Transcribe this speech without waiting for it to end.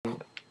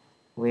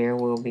where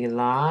we'll be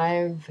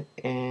live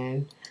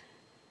in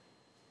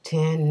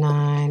 10,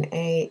 9,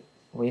 8.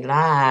 We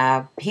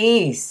live.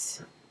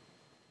 Peace.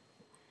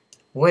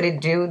 What it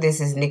do? This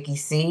is Nikki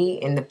C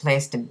in the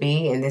place to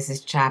be, and this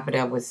is Chop It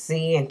Up with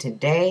C. And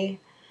today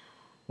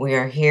we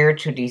are here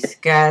to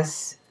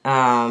discuss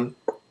the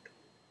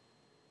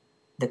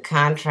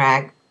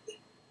contract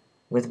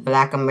with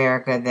Black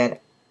America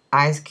that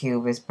Ice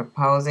Cube is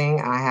proposing.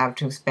 I have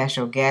two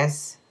special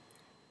guests.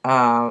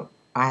 I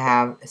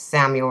have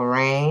Samuel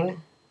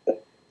Rain,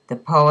 the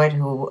poet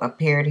who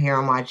appeared here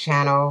on my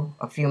channel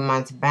a few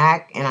months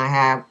back, and I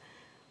have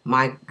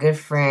my good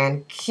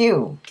friend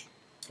Q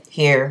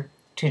here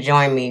to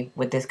join me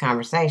with this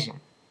conversation.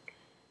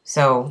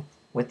 So,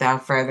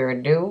 without further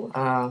ado,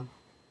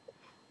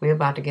 we're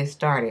about to get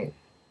started.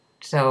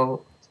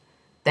 So,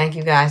 thank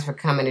you guys for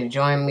coming to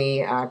join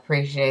me. I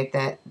appreciate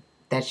that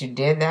you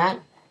did that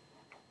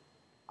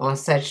on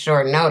such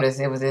short notice.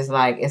 It was just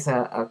like it's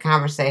a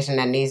conversation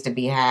that needs to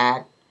be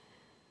had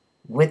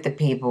with the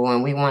people,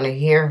 and we want to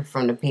hear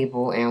from the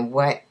people and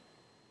what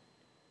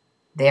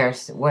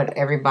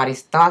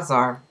everybody's thoughts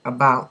are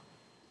about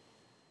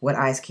what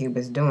Ice Cube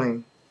is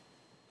doing.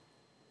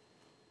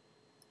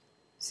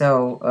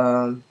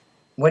 So,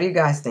 what do you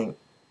guys think?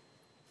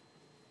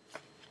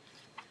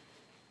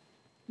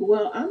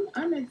 Well,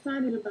 I'm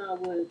excited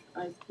about what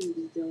Ice Cube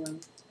is doing,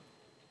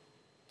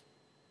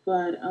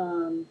 but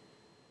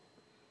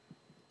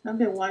I've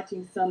been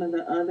watching some of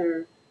the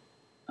other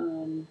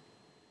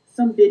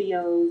some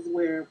videos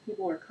where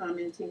people are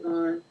commenting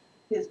on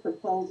his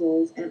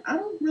proposals, and I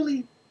don't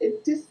really.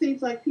 It just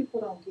seems like people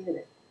don't get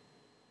it.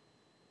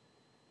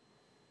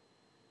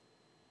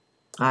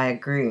 I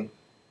agree.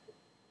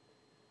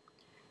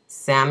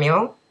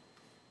 Samuel,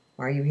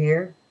 are you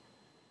here?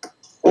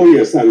 Oh,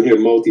 yes, I'm here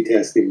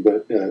multitasking,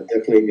 but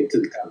definitely into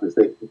the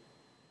conversation.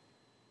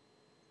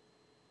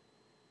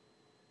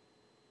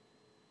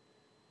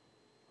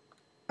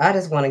 I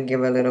just want to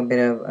give a little bit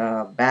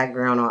of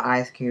background on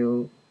Ice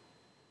Cube,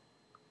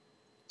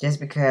 just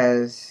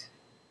because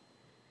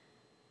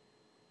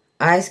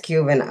Ice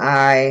Cube and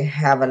I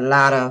have a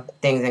lot of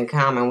things in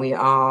common. We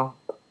all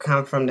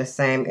come from the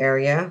same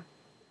area.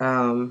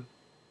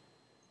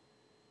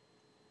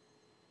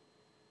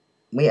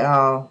 We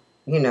all,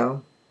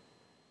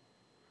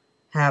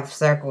 have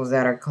circles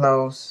that are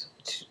close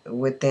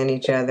within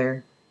each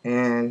other,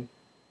 and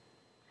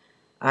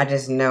I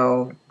just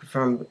know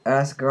from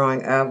us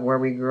growing up where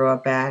we grew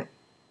up at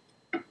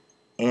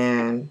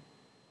and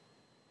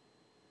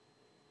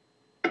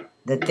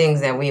the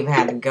things that we've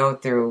had to go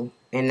through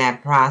in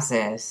that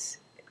process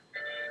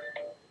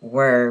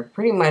were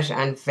pretty much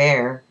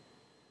unfair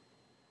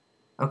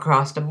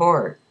across the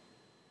board.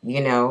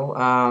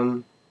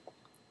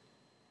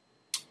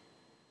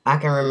 I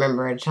can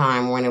remember a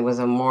time when it was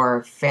a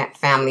more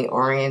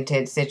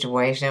family-oriented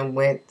situation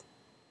with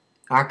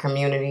our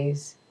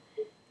communities.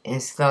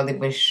 And slowly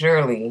but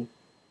surely,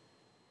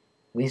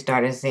 we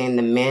started seeing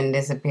the men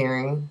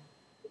disappearing.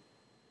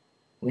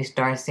 We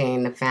started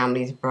seeing the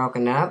families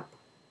broken up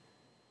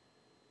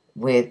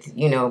with,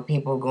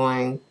 people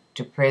going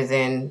to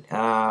prison.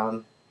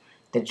 The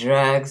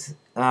drugs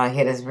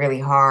hit us really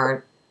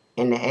hard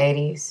in the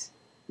 80s.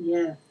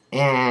 Yeah.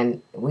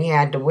 And we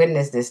had to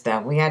witness this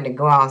stuff. We had to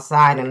go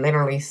outside and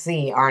literally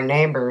see our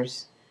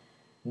neighbors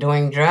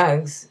doing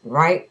drugs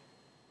right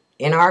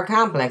in our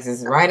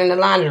complexes, right in the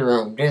laundry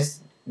room,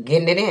 just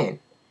getting it in.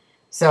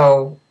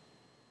 So,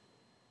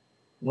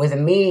 with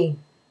me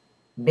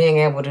being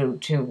able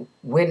to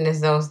witness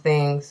those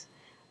things,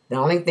 the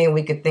only thing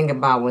we could think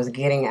about was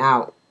getting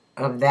out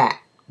of that,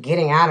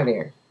 getting out of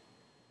there.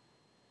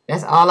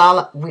 That's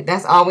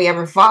all we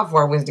ever fought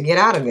for, was to get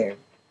out of there.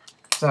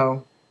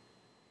 So,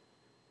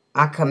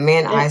 I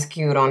commend Ice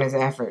Cube on his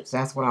efforts.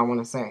 That's what I want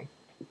to say.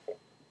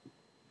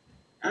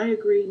 I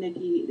agree,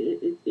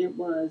 Nikki. It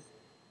was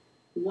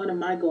one of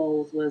my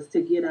goals was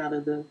to get out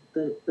of the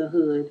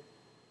hood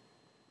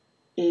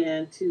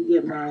and to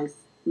get my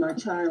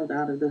child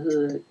out of the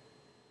hood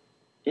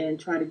and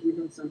try to give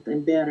him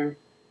something better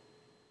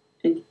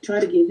and try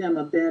to give him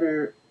a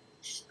better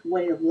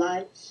way of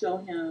life, show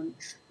him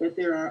that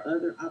there are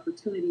other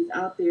opportunities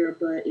out there.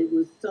 But it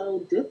was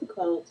so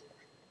difficult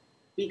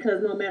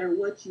because no matter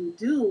what you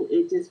do,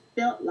 it just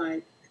felt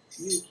like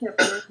you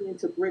kept running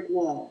into brick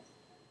walls.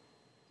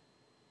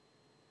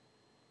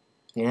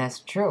 Yeah, that's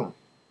true.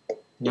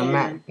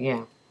 Yeah.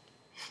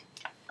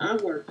 I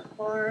worked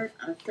hard.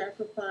 I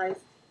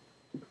sacrificed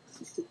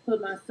to put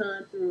my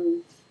son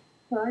through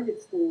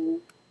private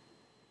school.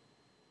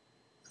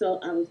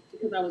 So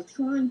because I was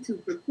trying to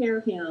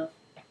prepare him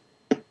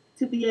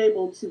to be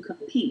able to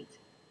compete,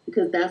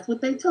 because that's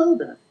what they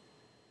told us.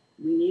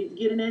 We need to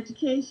get an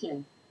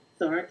education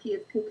so our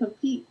kids could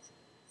compete,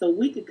 so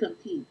we could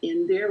compete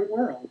in their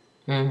world.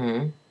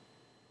 Mm-hmm.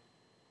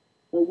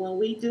 But when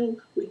we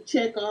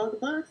check all the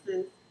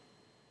boxes,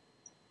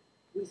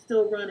 we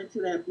still run into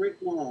that brick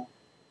wall.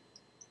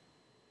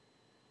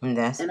 And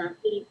I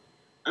think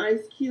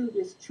Ice Cube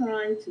is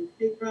trying to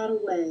figure out a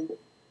way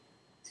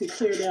to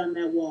tear down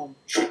that wall.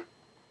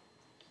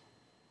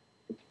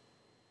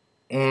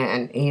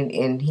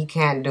 and he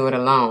can't do it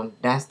alone.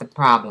 That's the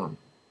problem.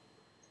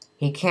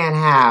 He can't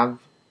have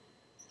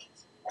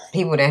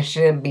people that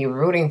should be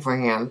rooting for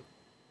him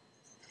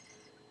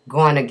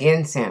going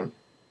against him,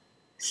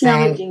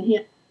 challenging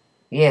him.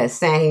 Yes,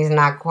 saying he's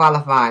not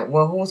qualified.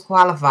 Well, who's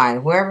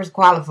qualified? Whoever's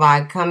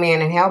qualified, come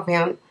in and help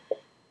him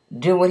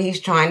do what he's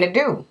trying to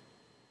do.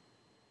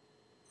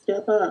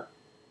 Step up.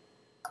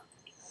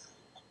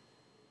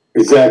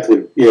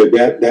 Exactly. Yeah,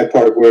 that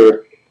part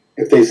where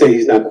if they say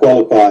he's not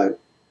qualified,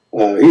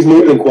 he's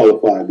more than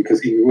qualified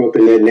because he grew up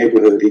in that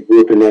neighborhood. He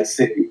grew up in that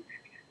city.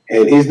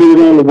 And he's been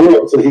around the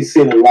world, so he's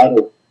seen a lot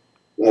of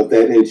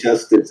that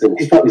injustice. And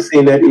he's probably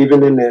seen that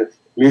even in the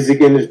music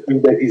industry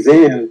that he's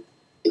in,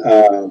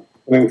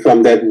 going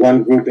from that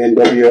one group,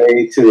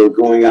 NWA, to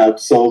going out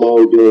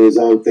solo, doing his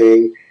own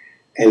thing,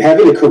 and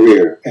having a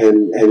career,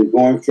 and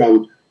going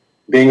from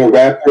being a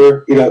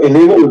rapper, and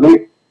they want to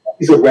wait,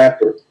 he's a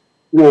rapper.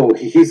 No,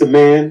 he's a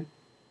man,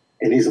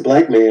 and he's a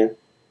black man,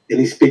 and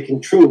he's speaking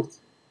truth.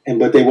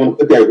 But they want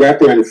to put that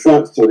rapper in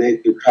front so they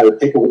can try to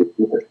take away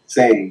from what he's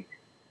saying,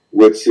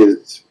 which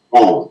is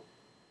wrong.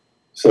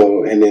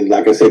 So, and then,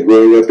 like I said,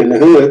 growing up in the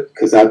hood,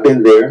 because I've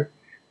been there,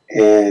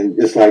 and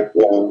just like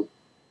the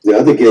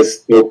other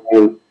guests,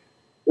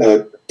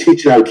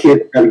 teaching our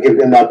kids how to give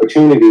them the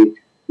opportunity,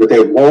 but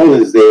that wall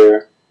is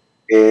there,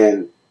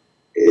 and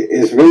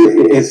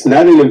it's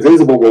not an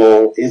invisible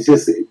wall. It's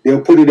just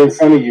they'll put it in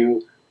front of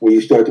you when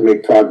you start to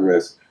make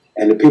progress.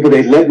 And the people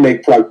they let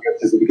make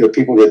progress is because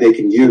people that they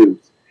can use.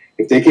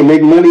 If they can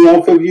make money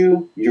off of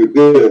you, you're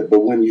good.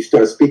 But when you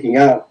start speaking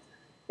out,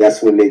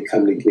 that's when they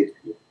come to get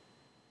you.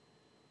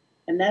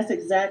 And that's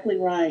exactly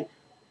right.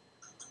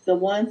 The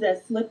ones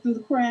that slipped through the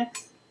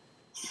cracks,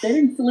 they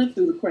didn't slip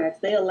through the cracks.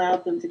 They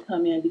allowed them to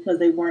come in because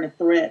they weren't a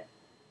threat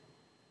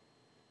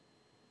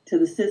to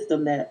the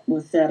system that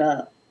was set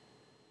up.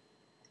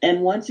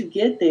 And once you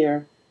get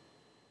there,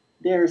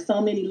 there are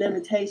so many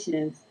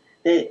limitations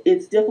that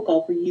it's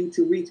difficult for you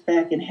to reach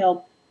back and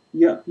help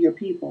your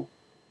people.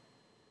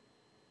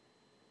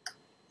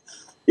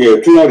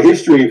 Yeah, throughout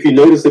history, if you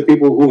notice the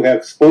people who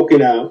have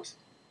spoken out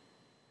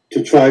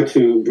to try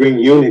to bring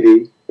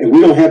unity, and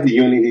we don't have the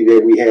unity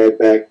that we had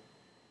back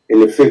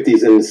in the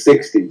 50s and the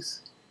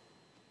 60s.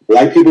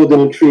 Black people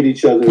don't treat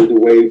each other the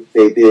way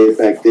they did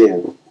back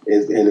then.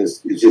 And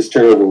it's just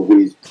terrible.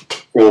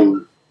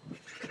 From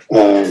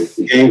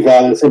gang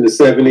violence in the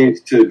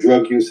 70s to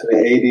drug use in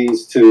the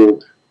 80s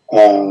to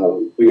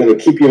we're going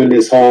to keep you in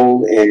this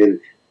hole and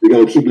we're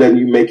going to keep letting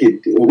you make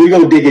it. We're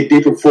going to dig it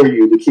deeper for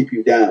you to keep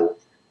you down.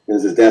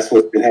 And that's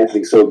what's been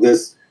happening. So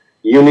this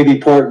unity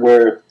part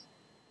where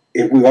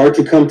if we are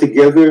to come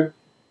together,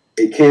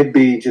 it can't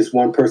be just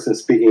one person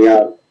speaking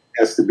out. It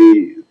has to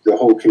be the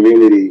whole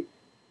community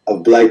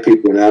of black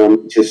people,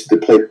 not just the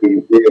place where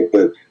you live,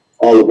 but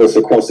all of us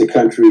across the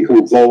country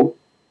who vote.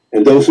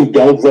 And those who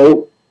don't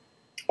vote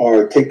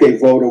or take their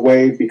vote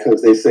away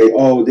because they say,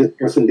 oh, this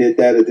person did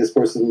that or this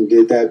person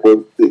did that,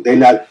 but they're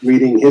not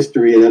reading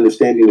history and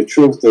understanding the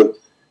truth of,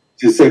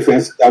 just say, for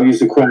instance, I'll use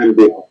the crime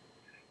bill.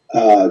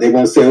 They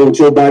want to say, oh,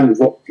 Joe Biden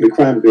voted for the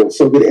crime bill.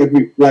 So did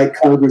every black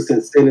Congress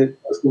and Senate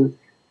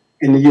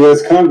in the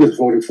U.S. Congress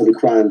voted for the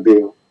crime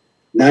bill.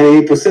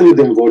 98% of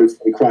them voted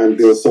for the crime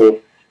bill.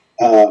 So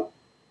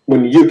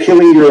when you're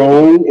killing your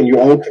own in your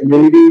own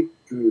community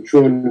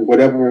during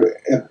whatever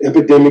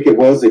epidemic it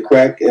was, the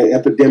crack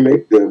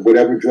epidemic,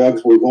 whatever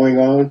drugs were going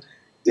on,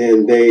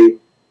 then they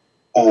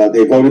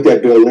voted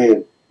that bill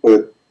in.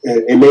 But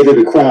it made it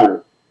a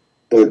crime.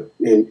 But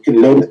you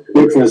can notice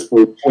the difference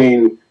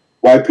between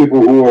white people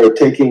who are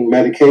taking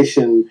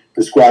medication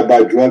prescribed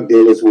by drug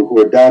dealers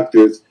who are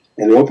doctors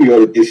and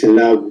opioid addiction.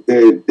 Now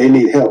they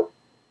need help,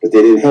 but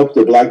they didn't help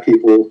the black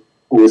people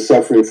who were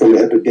suffering from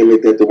the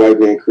epidemic that the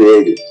white man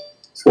created.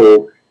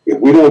 So if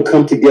we don't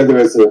come together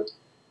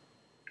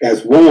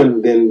as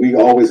one, then we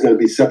always going to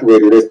be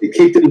separated. If you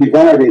keep them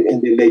divided,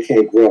 and then they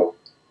can't grow.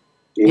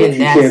 If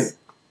you can't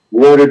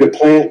water the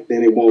plant,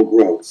 then it won't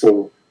grow.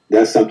 So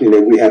that's something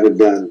that we haven't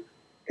done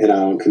in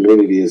our own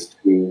community, is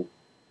to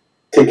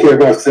take care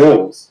of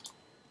ourselves.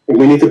 And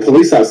we need to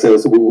police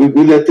ourselves. So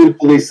we let them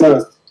police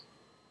us,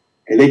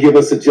 and they give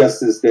us the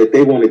justice that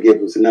they want to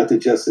give us and not the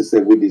justice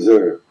that we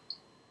deserve.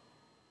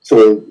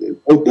 So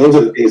those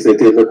are the things that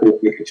they're looking to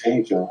make a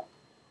change on.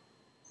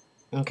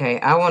 Okay,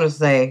 I want to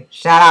say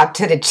shout out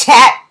to the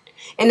chat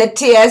and the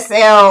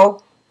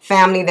TSL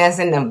family that's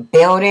in the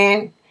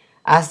building.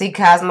 I see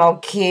Cosmo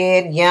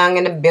Kid Young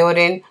in the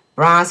building.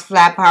 Bronze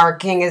Flat Power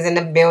King is in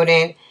the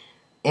building.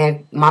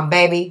 And my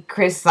baby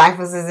Chris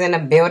Cyphers is in the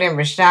building.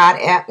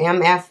 Rashad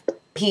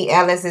MFP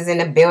Ellis is in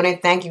the building.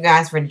 Thank you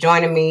guys for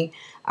joining me.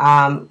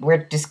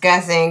 We're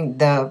discussing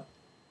the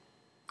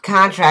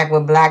contract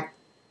with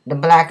the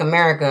Black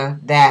America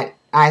that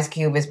Ice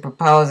Cube is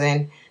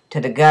proposing to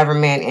the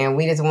government, and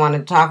we just want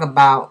to talk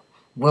about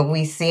what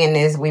we see in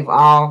this. We've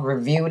all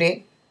reviewed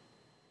it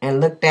and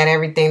looked at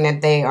everything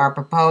that they are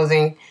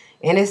proposing,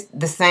 and it's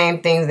the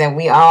same things that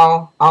we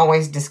all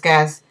always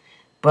discuss.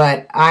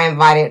 But I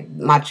invited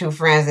my two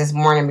friends this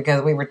morning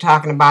because we were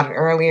talking about it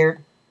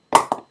earlier.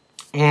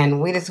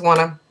 And we just want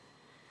to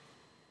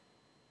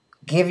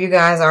give you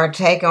guys our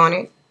take on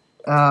it.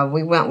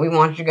 We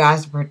want you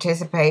guys to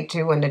participate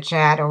too in the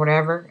chat or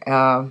whatever.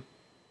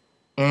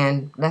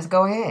 And let's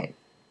go ahead.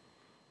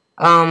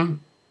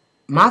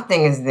 My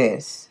thing is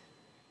this: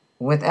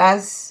 with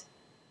us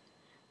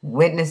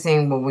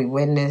witnessing what we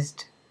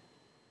witnessed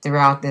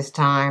throughout this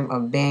time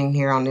of being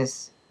here on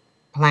this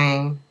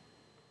plane,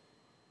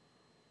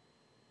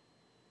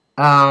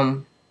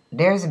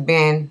 there's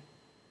been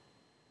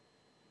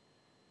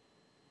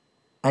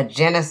a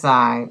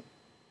genocide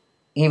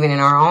even in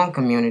our own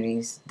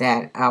communities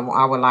that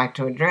I would like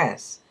to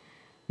address,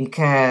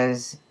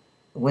 because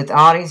with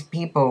all these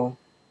people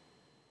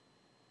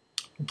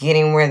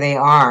getting where they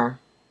are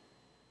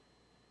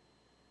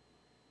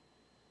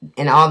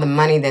and all the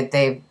money that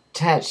they've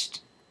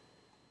touched,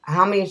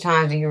 how many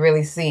times do you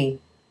really see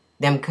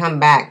them come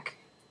back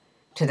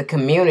to the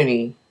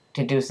community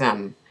to do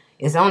something?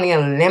 It's only a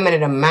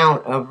limited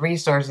amount of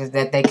resources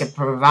that they could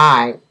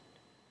provide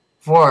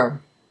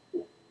for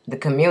the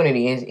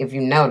community, if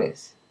you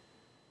notice.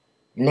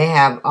 And they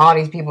have all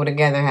these people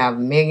together, have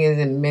millions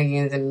and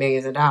millions and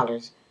millions of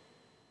dollars.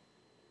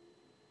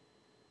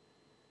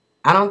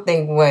 I don't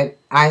think what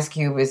Ice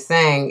Cube is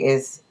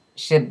saying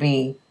should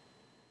be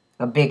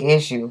a big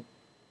issue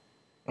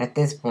at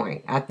this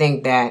point. I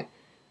think that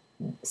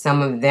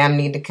some of them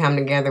need to come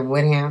together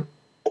with him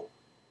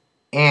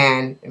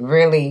and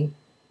really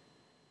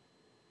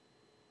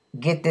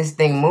get this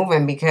thing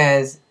moving,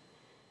 because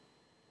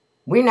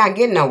we're not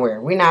getting nowhere.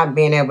 We're not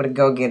being able to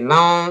go get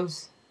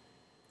loans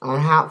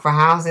for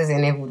houses,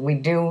 and if we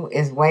do,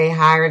 it's way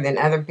higher than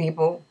other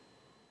people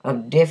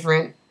of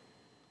different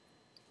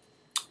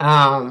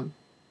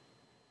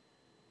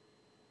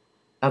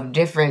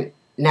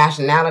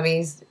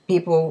nationalities.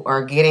 People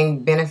are getting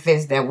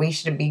benefits that we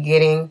should be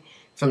getting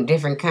from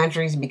different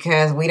countries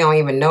because we don't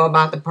even know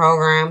about the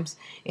programs,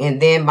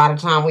 and then by the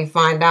time we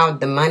find out,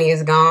 the money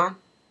is gone.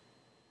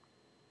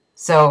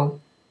 So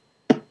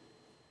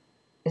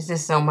it's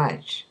just so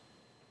much.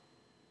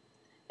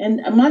 And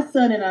my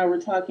son and I were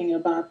talking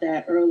about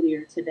that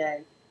earlier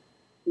today.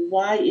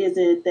 Why is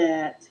it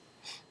that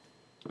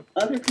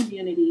other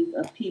communities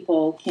of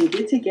people can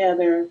get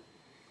together,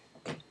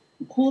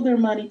 pull their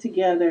money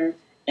together,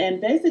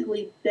 and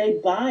basically they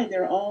buy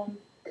their own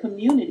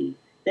community?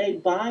 They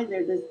buy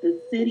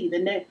the city,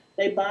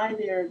 they buy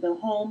the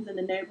homes in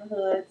the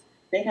neighborhoods.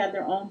 They have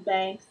their own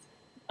banks.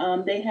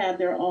 They have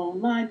their own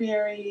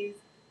libraries,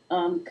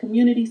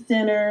 community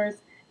centers,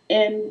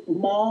 and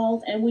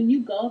malls. And when you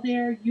go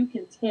there, you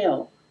can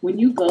tell. When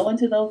you go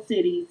into those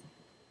cities,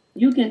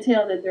 you can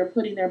tell that they're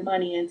putting their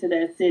money into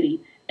that city.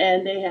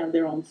 And they have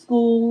their own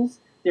schools.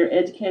 They're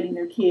educating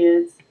their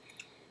kids.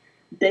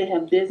 They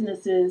have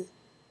businesses.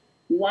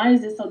 Why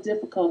is it so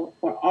difficult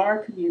for our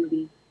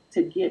community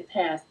to get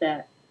past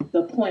the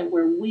point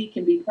where we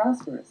can be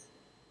prosperous?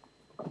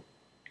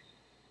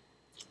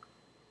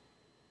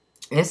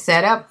 It's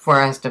set up for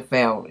us to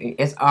fail.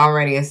 It's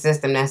already a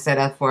system that's set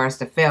up for us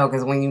to fail,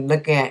 because when you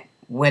look at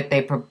what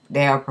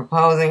they are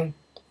proposing,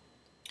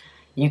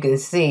 you can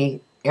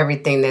see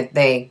everything that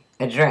they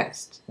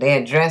addressed. They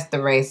addressed the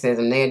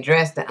racism. They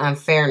addressed the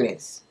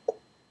unfairness.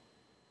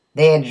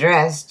 They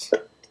addressed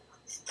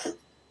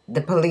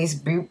the police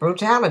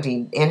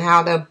brutality and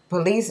how the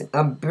police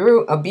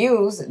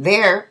abuse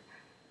their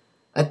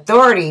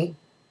authority,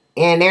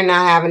 and they're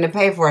not having to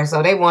pay for it.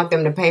 So they want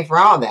them to pay for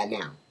all that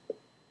now.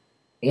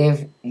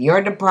 If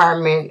your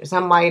department,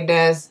 somebody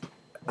does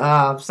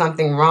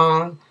something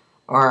wrong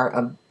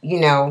or,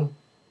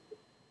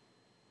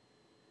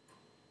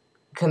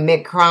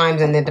 commit crimes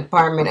in the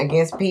department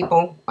against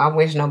people, I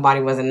wish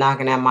nobody wasn't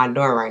knocking at my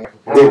door right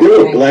now. They're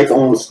doing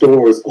black-owned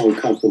stores on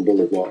Compton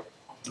Boulevard.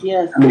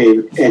 Yes. I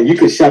mean, and you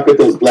can shop at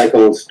those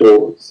black-owned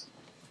stores.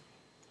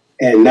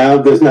 And now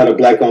there's not a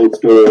black-owned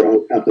store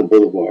on Compton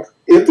Boulevard.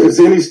 If there's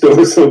any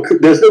stores, so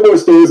there's no more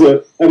stores.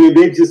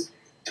 They just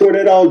tore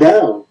that all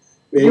down.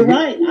 You're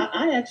right.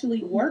 I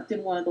actually worked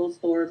in one of those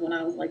stores when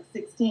I was like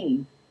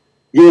 16.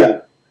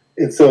 Yeah,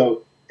 and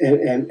so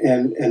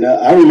and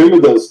I remember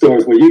those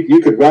stores where you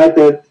could ride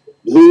that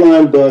Blue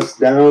Line bus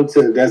down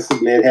to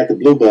they had the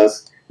blue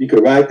bus. You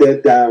could ride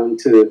that down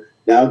to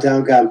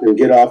downtown Compton,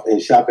 get off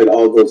and shop at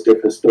all those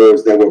different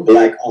stores that were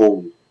black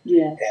owned.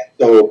 Yeah. And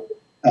so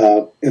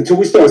until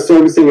we start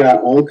servicing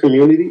our own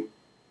community,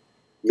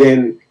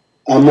 then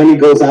our money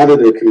goes out of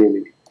the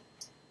community.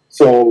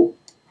 So.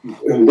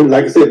 And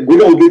like I said, we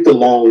don't get the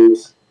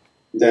loans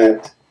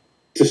to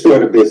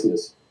start a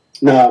business.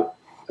 Now,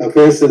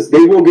 for instance,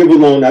 they will give a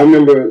loan. I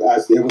remember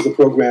there was a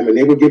program, and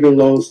they were giving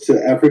loans to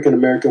African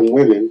American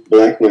women,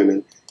 black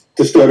women,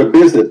 to start a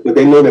business. But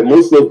they know that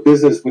most of those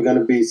businesses were going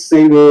to be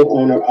single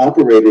owner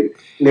operated,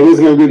 and they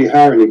wasn't going to really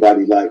hire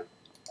anybody.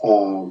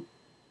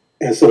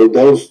 And so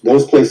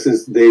those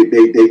places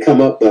they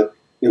come up, but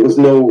there was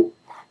no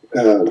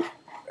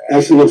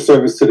actual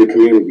service to the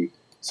community.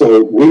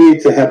 So we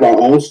need to have our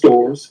own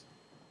stores.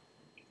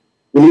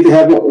 We need to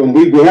have,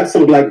 we have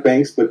some black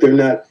banks, but they're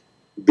not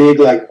big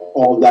like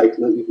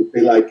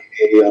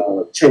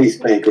a Chase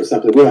Bank or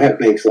something. We don't have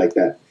banks like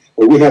that.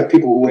 But we have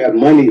people who have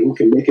money who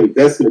can make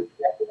investments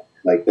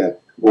like that.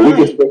 where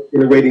we Right. can start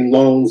generating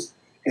loans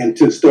and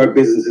to start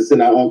businesses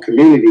in our own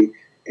community.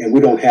 And we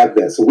don't have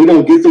that. So we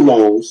don't get the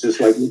loans, just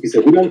like Nikki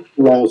said, we don't get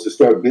the loans to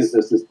start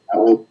businesses in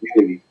our own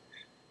community.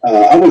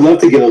 I would love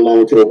to get a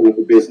loan to open up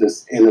a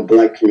business in a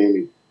Black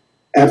community.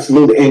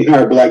 Absolutely, and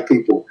hire Black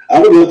people. I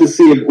would love to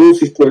see a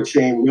grocery store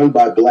chain run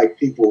by Black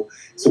people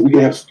so we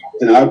can have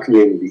stores in our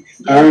community,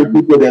 hiring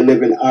people that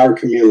live in our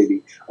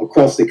community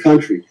across the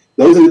country.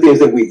 Those are the things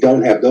that we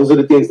don't have. Those are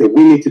the things that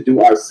we need to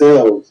do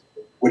ourselves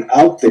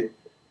without them.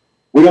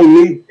 We don't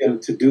need them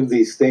to do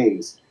these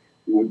things.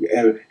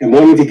 And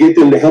wanting to get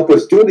them to help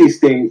us do these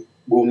things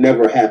will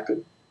never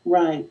happen.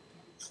 Right.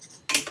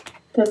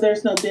 Because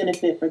there's no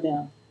benefit for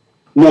them.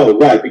 No,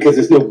 right, because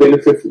there's no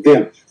benefit for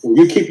them. When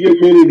you keep your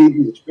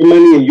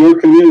money in your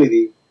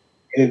community,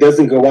 and it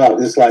doesn't go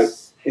out, it's like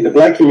in the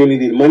Black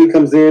community, the money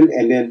comes in,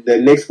 and then the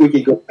next week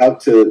it goes out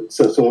to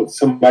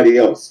somebody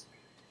else.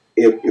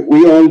 If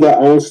we owned our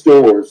own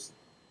stores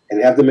and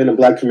have them in the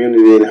Black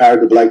community and hire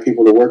the Black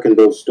people to work in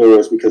those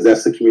stores because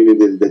that's the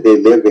community that they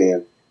live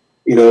in,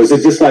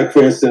 it's just like,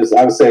 for instance,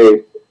 I would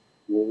say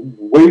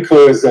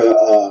Winco is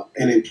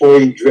an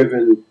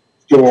employee-driven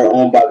store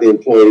owned by the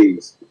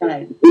employees.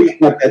 Right. We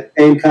have that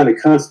same kind of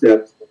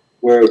concept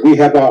where we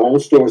have our own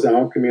stores in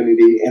our own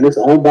community, and it's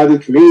owned by the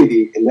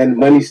community, and then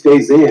money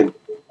stays in.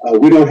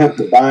 We don't have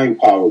the buying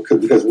power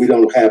because we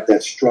don't have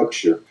that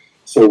structure.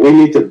 So we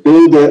need to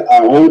build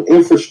our own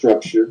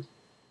infrastructure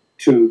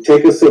to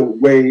take us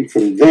away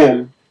from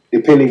them,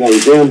 depending on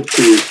them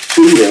to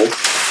feed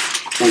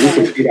us, and we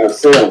can feed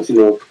ourselves.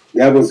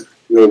 That was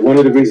one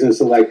of the reasons.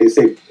 So, like they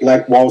say,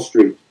 Black Wall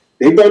Street,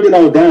 they burned it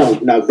all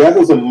down. Now that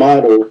was a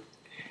model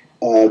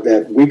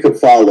that we could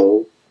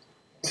follow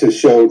to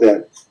show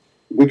that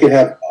we could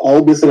have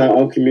all this in our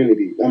own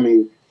community. I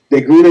mean,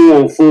 they grew their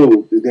own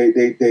food.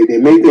 They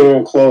made their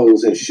own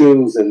clothes and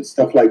shoes and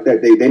stuff like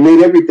that. They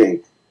made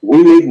everything.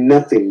 We make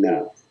nothing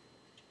now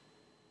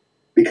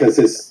because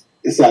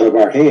it's out of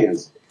our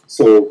hands.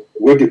 So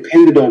we're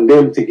dependent on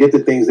them to get the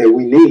things that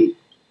we need.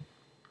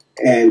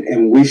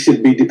 And we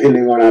should be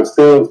depending on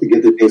ourselves to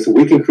get the things so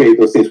we can create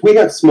those things. We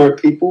have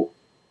smart people.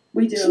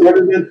 We do.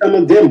 Smarter than some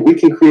of them. We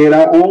can create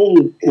our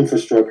own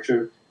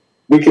infrastructure.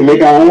 We can make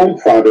our own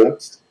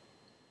products,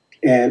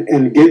 and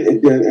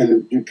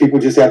people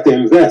just have to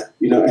invest.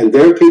 And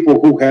there are people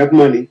who have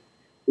money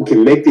who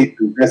can make these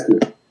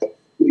investments.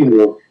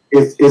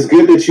 It's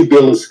good that you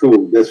build a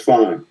school. That's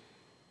fine,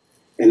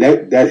 and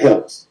that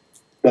helps.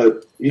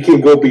 But you can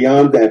go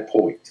beyond that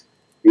point.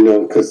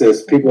 Because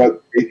there's people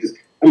out there.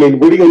 What are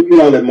you going to do with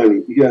all that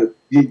money?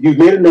 You've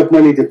made enough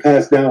money to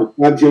pass down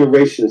 5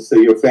 generations to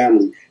your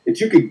family that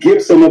you could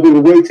give some of it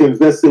away to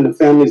invest in the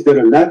families that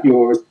are not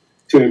yours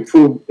to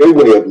improve their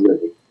way of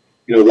living.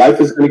 Life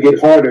is going to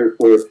get harder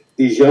for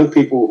these young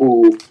people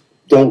who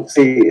don't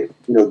see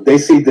it. They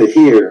see the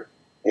here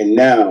and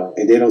now,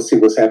 and they don't see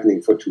what's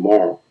happening for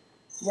tomorrow.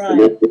 Right. And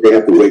that's what they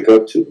have to wake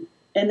up to.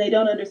 And they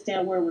don't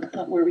understand where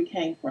we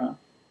came from.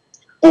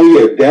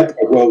 Oh yeah,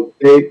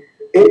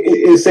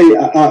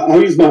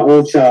 I'll use my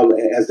own child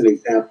as an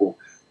example.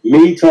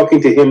 Me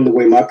talking to him the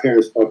way my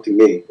parents talked to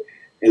me.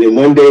 And then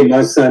one day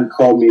my son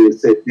called me and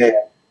said,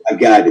 "Dad, I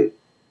got it."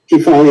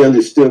 He finally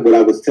understood what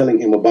I was telling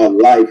him about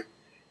life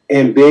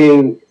and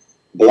being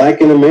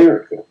Black in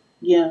America.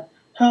 Yeah.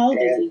 How old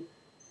is he?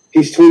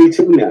 He's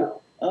 22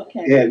 now.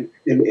 Okay.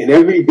 And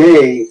every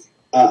day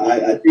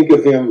I think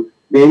of him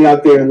being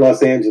out there in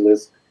Los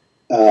Angeles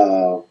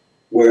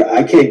where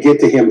I can't get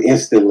to him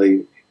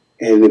instantly.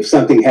 And if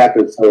something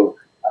happens, so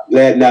I'm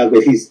glad now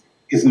that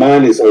his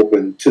mind is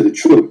open to the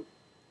truth,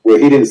 where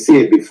he didn't see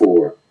it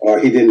before, or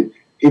he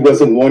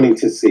wasn't wanting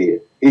to see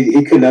it.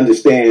 He couldn't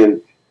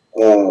understand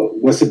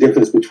what's the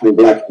difference between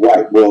Black and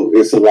white. Well,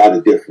 it's a lot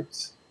of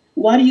difference.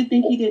 Why do you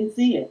think he didn't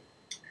see it?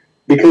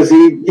 Because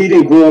he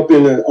didn't grow up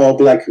in an all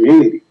Black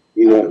community.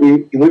 He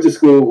went to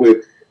school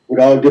with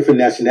all different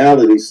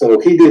nationalities, so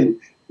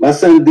my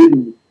son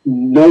didn't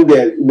know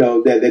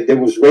that there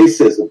was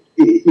racism.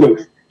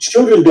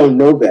 Children don't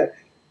know that.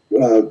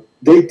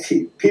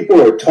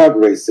 People are taught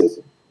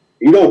racism.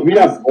 You're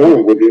not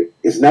born with it.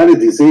 It's not a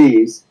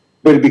disease,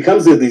 but it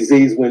becomes a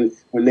disease when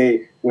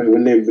they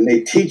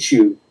teach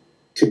you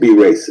to be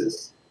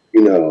racist.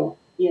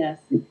 Yes.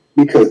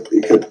 Because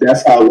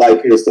that's how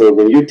life is. So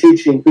when you're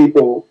teaching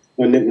people,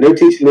 when they're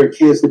teaching their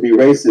kids to be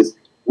racist,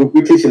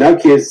 we're teaching our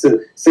kids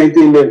the same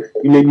thing, that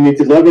you need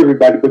to love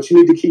everybody, but you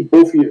need to keep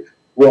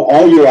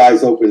all your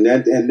eyes open.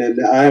 And then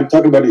I am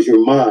talking about is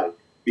your mind,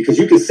 because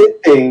you can say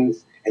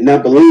things and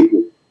not believe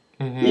it.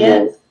 Mm-hmm.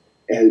 Yes.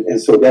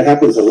 And so that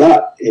happens a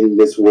lot in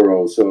this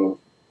world. So,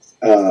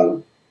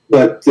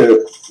 but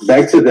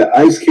back to the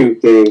Ice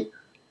Cube thing,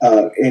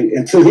 and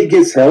until he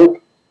gets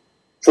help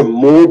from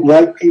more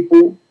Black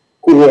people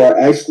who are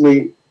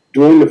actually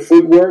doing the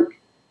footwork,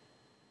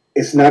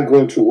 it's not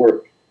going to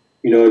work.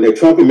 And the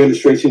Trump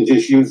administration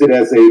just used it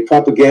as a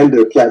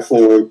propaganda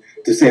platform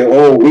to say,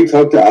 "Oh, we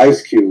talked to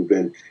Ice Cube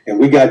and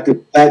we got the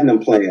platinum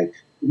plan."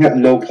 We have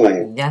no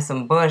plan. That's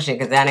some bullshit,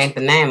 because that ain't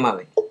the name of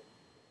it.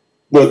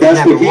 Well, that's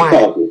Number what he one.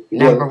 called it.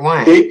 Number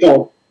one. They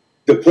called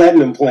the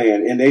platinum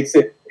plan, and they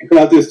said and put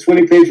out this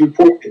 20-page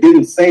report that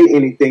didn't say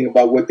anything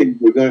about what they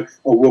were going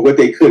or what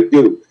they could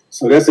do.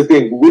 So that's the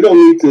thing. We don't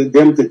need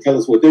them to tell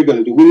us what they're going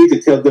to do. We need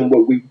to tell them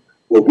what we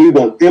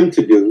want them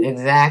to do.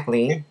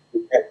 Exactly.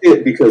 That's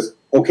it. Because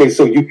so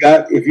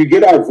if you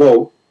get our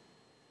vote,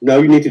 now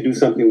you need to do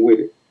something with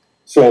it.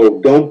 So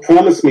don't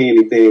promise me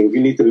anything. You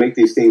need to make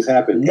these things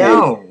happen.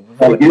 No.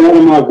 And, get out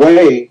of my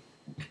way.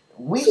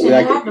 We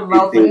shouldn't have to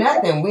vote for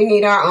nothing. We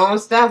need our own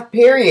stuff,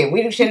 period.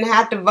 We shouldn't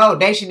have to vote.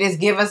 They should just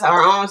give us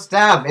our own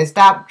stuff and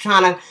stop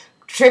trying to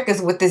trick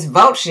us with this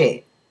vote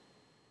shit.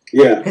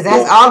 Yeah. Because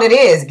that's all it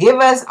is. Give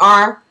us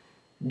our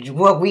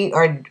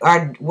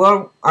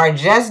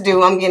just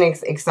due. I'm getting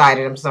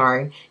excited. I'm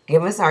sorry.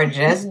 Give us our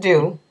just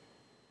due.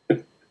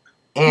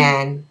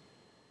 And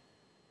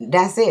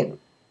that's it.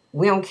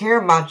 We don't care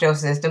about your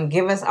system.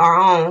 Give us our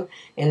own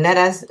and let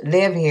us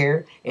live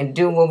here and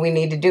do what we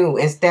need to do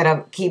instead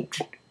of keep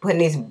putting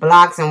these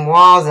blocks and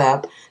walls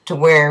up to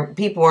where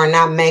people are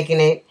not making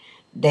it.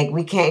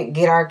 We can't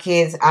get our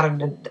kids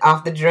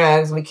off the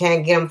drugs. We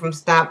can't get them from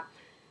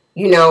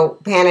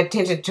paying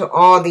attention to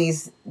all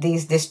these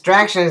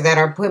distractions that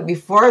are put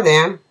before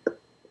them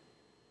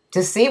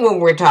to see what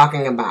we're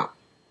talking about.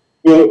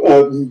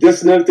 Well,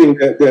 that's another thing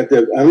that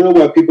I don't know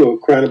why people are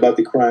crying about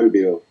the crime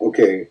bill.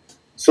 Okay,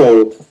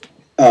 so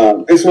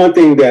it's one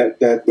thing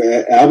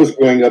that I was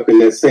growing up in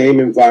that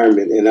same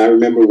environment, and I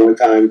remember one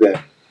time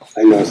that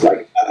it's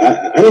like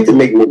I need to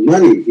make more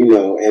money,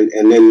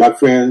 and then my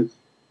friend,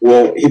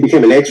 he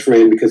became an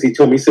ex-friend because he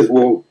told me, he says,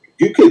 well,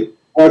 you could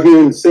out here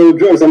and sell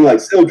drugs. I'm like,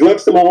 sell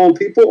drugs to my own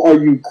people? Are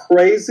you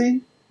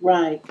crazy?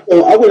 Right.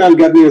 So I went out and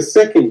got me a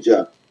second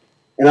job,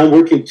 and I'm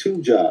working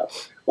 2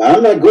 jobs. But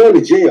I'm not going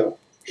to jail.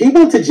 He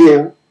went to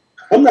jail.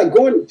 I'm not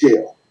going to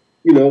jail,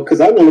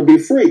 because I want to be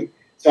free.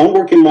 So I'm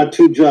working my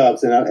 2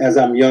 jobs, and as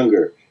I'm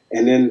younger,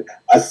 and then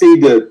I see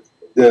the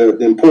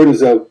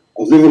importance of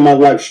living my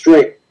life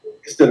straight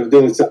instead of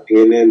doing something.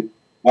 And then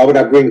why would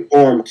I bring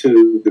harm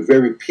to the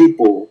very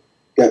people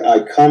that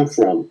I come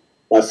from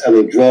by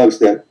selling drugs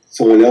that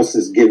someone else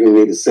is giving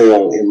me to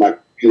sell in my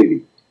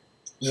community?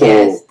 So,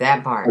 yes,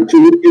 that part. Until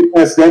you get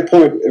past that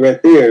point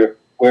right there,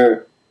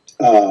 where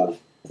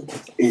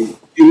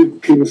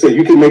people say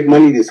you can make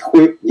money this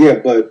quick, yeah,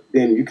 but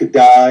then you could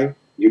die.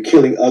 You're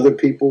killing other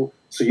people,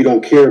 so you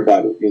don't care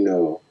about it,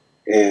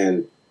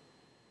 And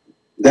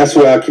that's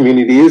where our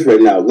community is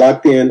right now,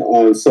 locked in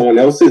on someone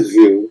else's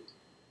view.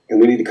 And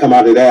we need to come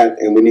out of that,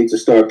 and we need to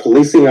start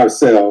policing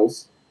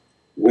ourselves.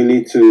 We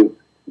need to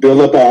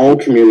build up our own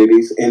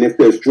communities, and if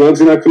there's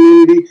drugs in our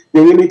community,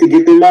 then we need to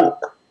get them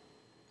out.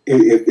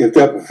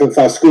 If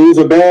our schools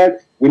are bad,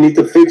 we need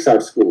to fix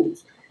our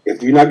schools.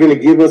 If you're not going to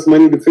give us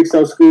money to fix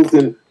our schools,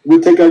 then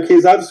we'll take our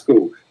kids out of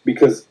school,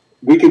 because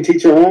we can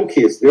teach our own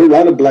kids. There are a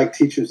lot of black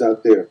teachers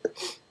out there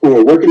who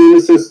are working in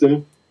the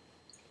system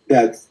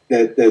that's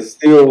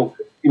still,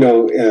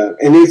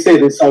 and they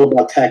said it's all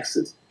about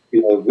taxes.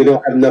 We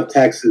don't have enough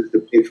taxes to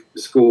pay for the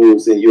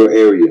schools in your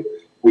area.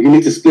 Well, you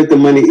need to split the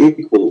money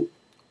equally.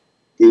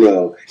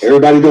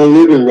 Everybody don't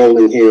live in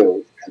Rolling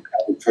Hills and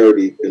Palo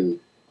Verde and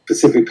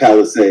Pacific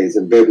Palisades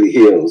and Beverly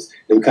Hills,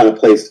 them kind of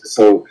places.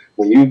 So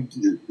when you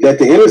let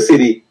the inner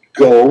city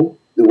go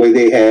the way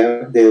they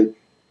have, then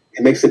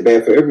it makes it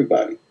bad for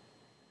everybody.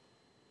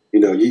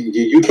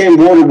 You can't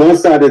water one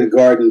side of the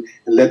garden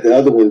and let the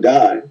other one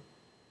die.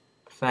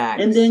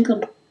 Facts. And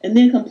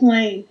then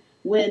complain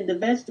when the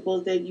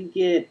vegetables that you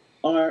get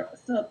are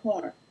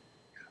subpar.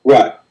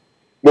 Right.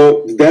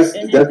 Well, that's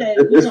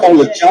called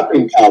the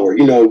chopping power.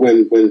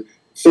 When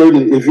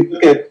if you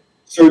look at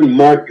certain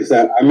markets,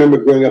 I remember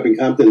growing up in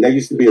Compton, there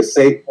used to be a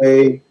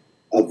Safeway,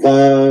 a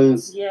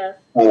Vons, yes,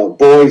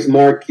 Boys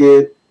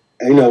Market.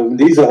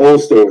 These are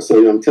old stores,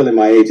 so I'm telling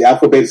my age.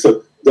 Alphabet.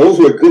 So those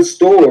were good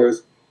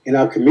stores in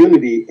our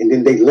community, and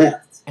then they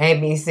left.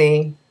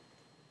 ABC.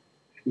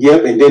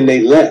 Yep, and then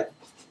they left.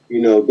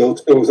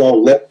 Those stores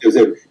all left.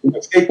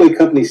 Safeway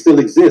companies still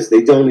exist.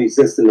 They don't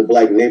exist in the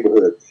black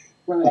neighborhood.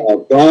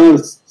 right.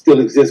 Bonds still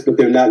exist, but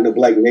they're not in the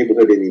black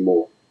neighborhood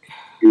anymore.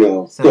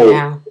 So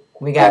now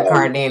we got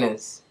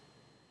Cardenas.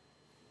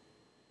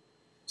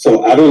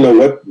 So I don't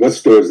know what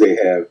stores they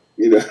have.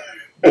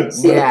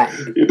 So, yeah.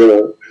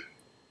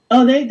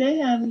 Oh, they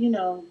have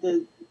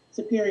the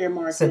Superior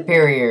Market.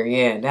 Superior,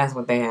 yeah, that's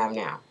what they have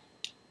now.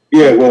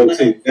 Yeah, well,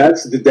 see,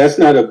 that's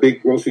not a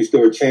big grocery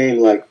store chain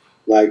like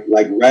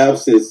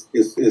Ralph's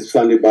is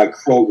funded by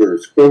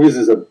Kroger's. Kroger's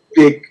is a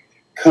big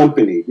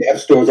company. They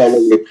have stores all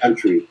over the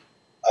country.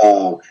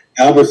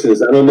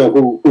 Albertsons, I don't know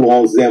who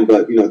owns them,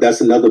 but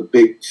that's another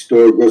big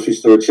grocery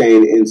store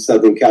chain in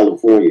Southern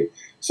California.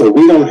 So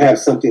we don't have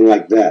something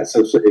like that.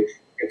 So for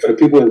the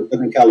people in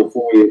Southern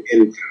California,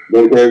 in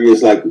those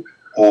areas like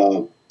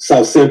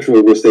South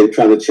Central, which they're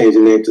trying to change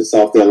the name to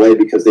South LA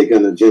because they're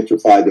going to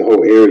gentrify the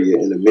whole area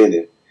in a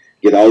minute,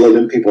 get all of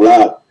them people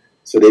out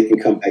so they can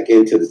come back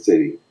into the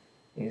city.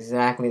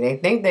 Exactly. They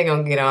think they're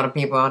going to get all the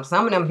people out.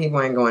 Some of them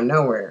people ain't going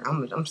nowhere.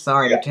 I'm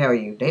sorry to tell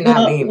you. They're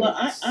not leaving. Well,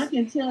 I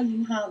can tell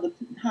you how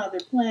they're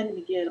planning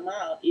to get them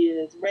out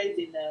is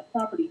raising the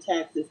property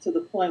taxes to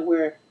the point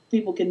where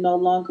people can no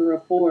longer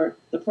afford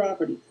the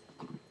properties.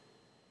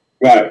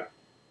 Right.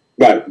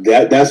 Right.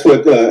 That's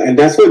what, and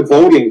that's what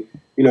voting.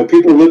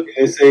 People look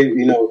and say,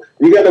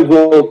 you got to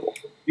vote.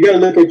 You got to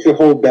look at your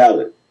whole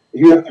ballot.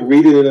 You have to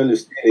read it and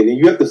understand it, and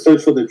you have to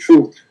search for the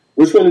truth.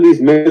 Which one of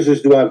these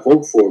measures do I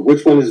vote for?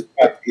 Which one is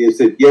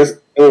it yes,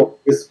 no,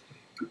 this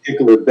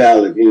particular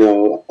ballot,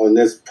 on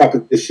this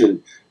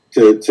proposition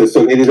to so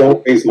that they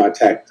don't raise my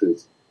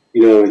taxes,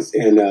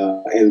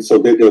 and so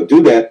they'll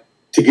do that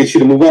to get you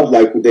to move up,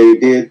 like they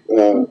did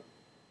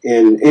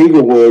in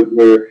Inglewood,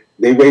 where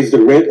they raised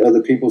the rent of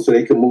the people so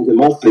they could move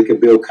them up, so they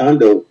could build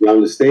condos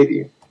around the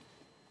stadium.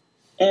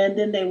 And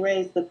then they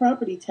raised the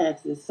property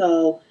taxes.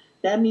 So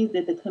that means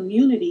that the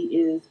community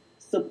is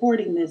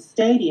supporting this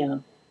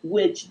stadium,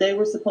 which they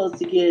were supposed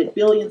to get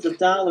billions of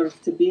dollars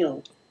to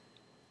build.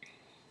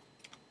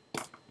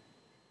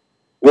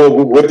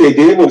 Well, what they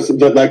did was,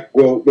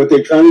 what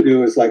they're trying to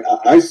do is,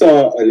 I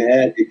saw an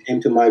ad that came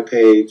to my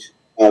page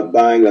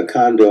buying a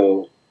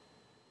condo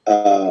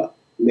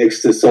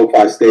next to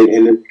SoFi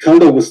Stadium, and the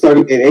condo was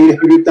starting at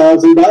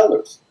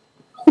 $800,000.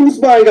 Who's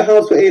buying a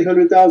house for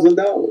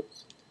 $800,000?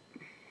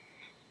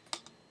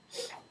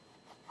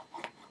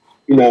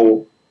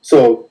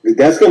 So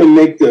that's going to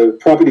make the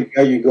property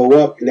value go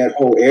up in that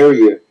whole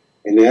area,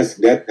 and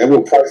that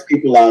will price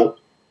people out,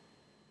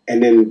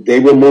 and then they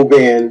will move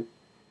in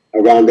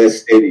around that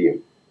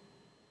stadium,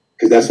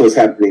 because that's what's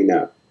happening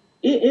now.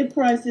 It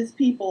prices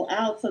people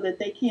out so that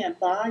they can't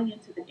buy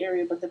into the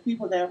area, but the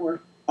people that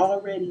were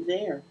already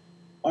there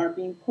are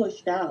being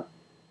pushed out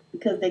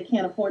because they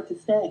can't afford to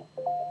stay.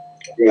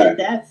 Right. And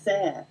that's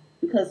sad,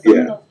 because some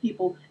of those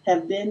people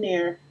have been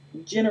there.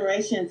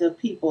 Generations of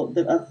people,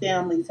 of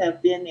families have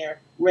been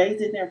there,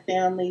 raising their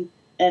families,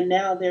 and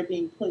now they're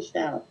being pushed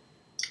out.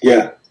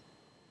 Yeah.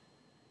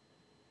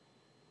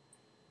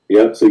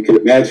 Yep. So you can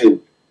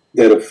imagine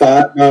that a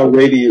 5-mile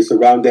radius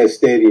around that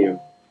stadium,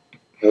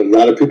 a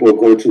lot of people are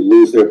going to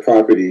lose their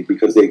property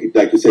because they,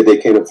 like you said, they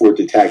can't afford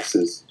the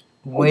taxes.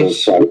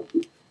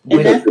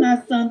 And that's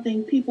not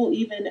something people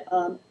even,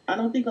 I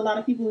don't think a lot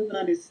of people even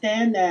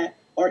understand that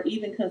or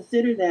even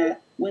consider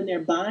that when they're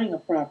buying a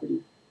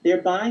property. They're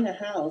buying a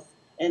house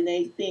and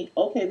they think,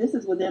 okay, this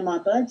is within my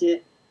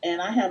budget and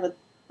I have a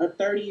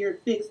 30-year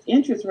fixed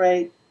interest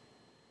rate,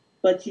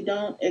 but you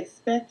don't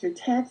expect your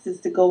taxes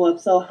to go up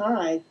so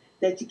high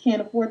that you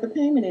can't afford the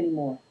payment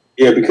anymore.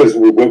 Yeah, because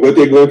what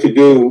they're going to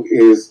do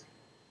is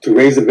to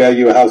raise the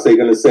value of a house. They're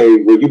going to say,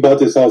 well, you bought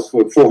this house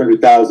for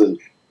 $400,000.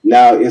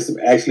 Now it's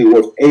actually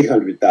worth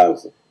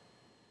 $800,000.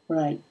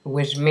 Right.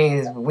 Which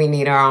means we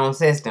need our own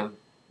system.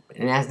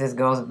 And as this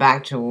goes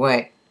back to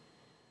what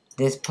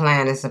this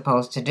plan is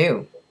supposed to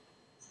do.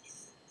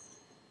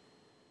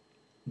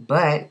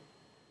 But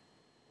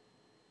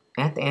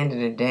at the end of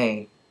the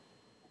day,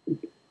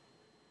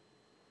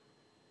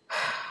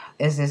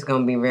 it's just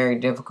going to be very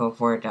difficult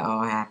for it to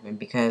all happen,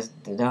 because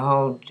the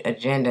whole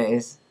agenda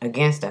is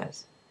against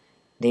us.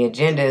 The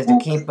agenda is to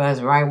keep us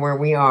right where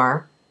we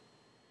are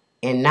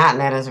and not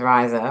let us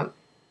rise up.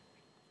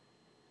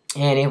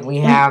 And if we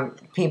have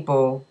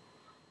people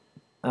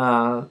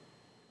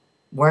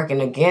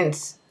working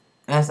against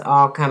us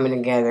all coming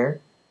together,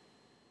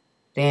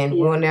 then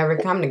we'll never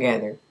come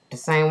together. The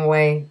same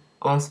way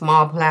on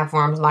small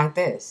platforms like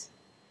this.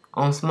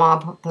 On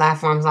small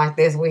platforms like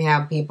this, we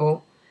have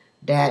people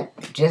that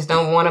just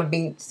don't want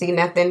to see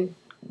nothing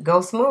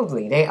go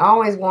smoothly. They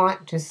always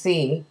want to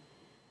see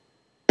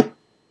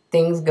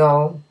things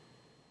go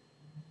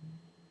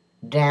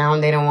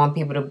down. They don't want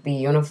people to be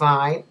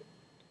unified.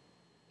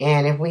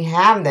 And if we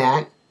have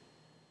that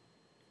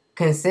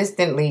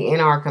consistently in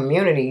our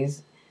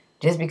communities,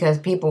 just because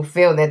people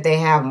feel that they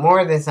have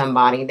more than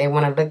somebody, they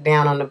want to look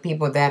down on the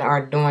people that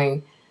are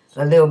doing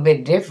a little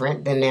bit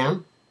different than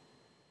them,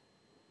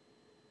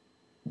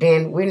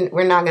 then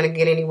we're not going to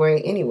get anywhere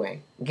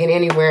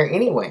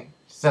anyway.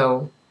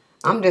 So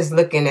I'm just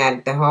looking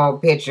at the whole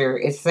picture.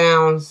 It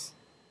sounds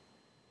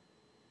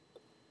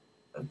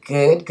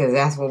good because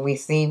that's what we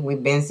see.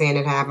 We've been seeing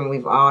it happen.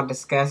 We've all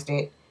discussed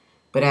it.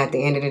 But at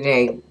the end of the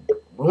day,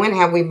 when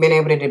have we been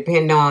able to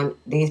depend on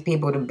these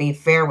people to be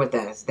fair with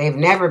us? They've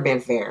never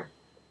been fair.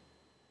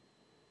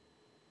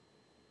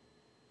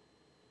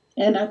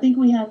 And I think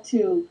we have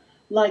to,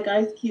 like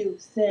Ice Cube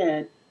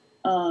said,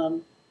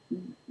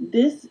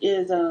 this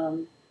is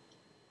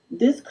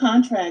this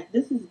contract.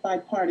 This is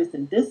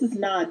bipartisan. This is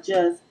not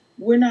just,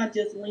 we're not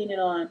just leaning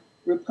on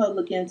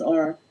Republicans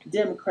or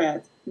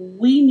Democrats.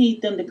 We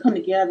need them to come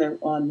together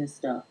on this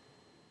stuff.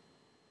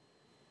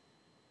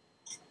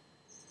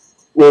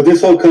 Well,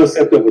 this whole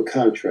concept of a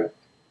contract,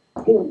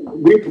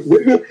 we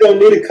really don't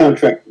need a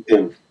contract with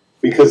them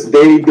because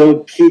they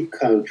don't keep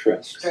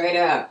contracts. Straight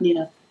up.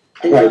 Yeah.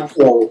 Right.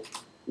 So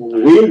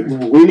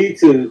we need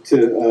to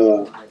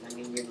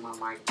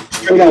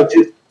straight out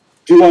just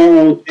do our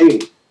own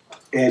thing,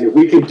 and if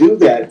we can do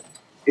that,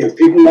 if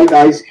people like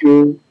Ice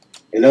Cube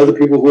and other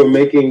people who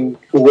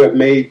have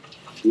made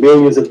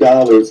millions of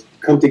dollars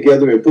come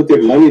together and put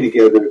their money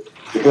together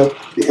to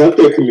help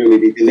their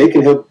community, then they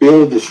can help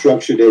build the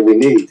structure that we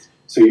need.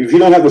 So if you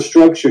don't have a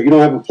structure, you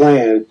don't have a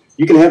plan,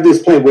 you can have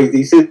this plan. Wait,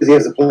 he says he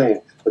has a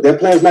plan. But that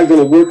plan's not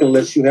going to work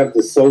unless you have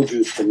the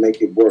soldiers to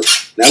make it work.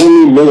 And I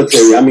don't mean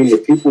military. I mean the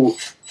people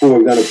who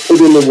are going to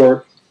put in the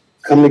work,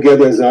 come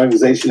together as an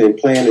organization and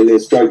plan, and then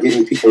start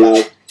getting people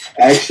out.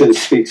 Action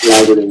speaks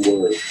louder than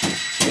words.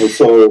 And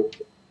so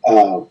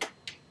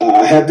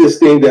I have this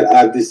thing that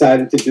I've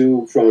decided to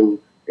do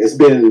it's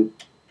been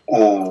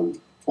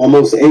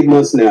almost 8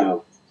 months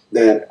now,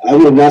 that I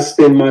will not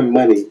spend my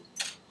money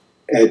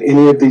at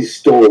any of these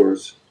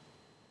stores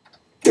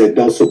that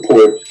don't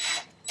support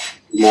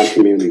my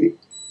community.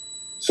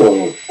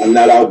 So I'm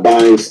not out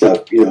buying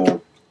stuff,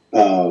 and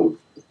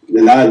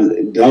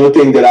the only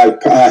thing that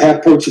I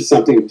have purchased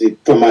something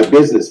for my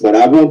business, but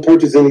I won't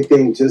purchase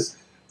anything just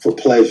for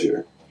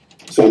pleasure.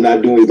 So I'm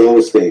not doing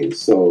those things.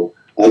 So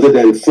other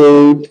than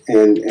food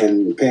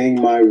and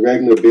paying my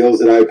regular bills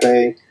that I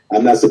pay,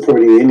 I'm not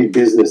supporting any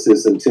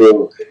businesses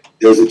until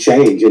there's a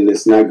change, and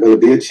it's not going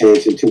to be a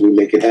change until we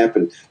make it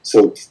happen.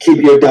 So keep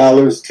your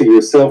dollars to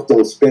yourself.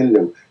 Don't spend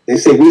them. They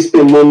say we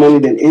spend more money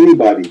than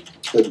anybody,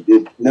 but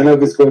none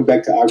of it's going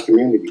back to our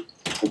community.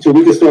 Until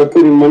we can start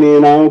putting money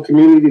in our own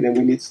community, then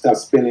we need to start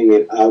spending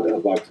it out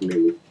of our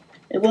community.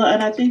 Well,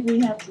 and I think we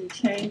have to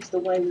change the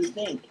way we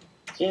think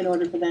in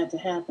order for that to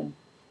happen.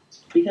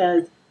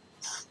 Because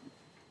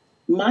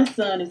my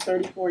son is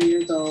 34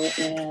 years old,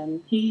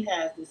 and he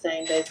has the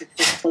same basic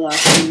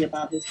philosophy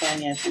about his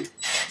finances.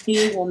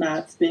 He will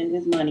not spend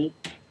his money.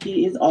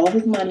 All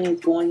his money is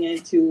going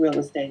into real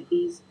estate.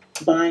 He's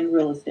buying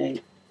real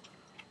estate.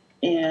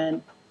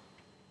 And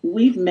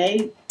we've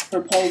made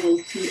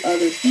proposals to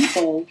other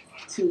people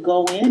to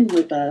go in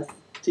with us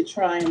to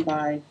try and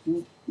buy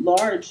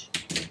large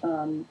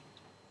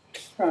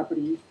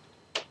properties.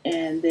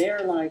 And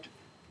they're like,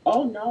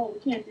 oh no, we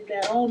can't do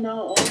that. Oh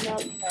no,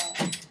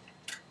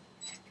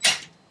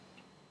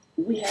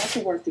 we have to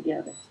work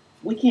together.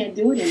 We can't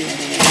do it any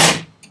other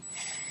way.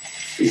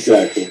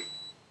 Exactly.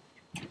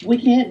 We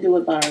can't do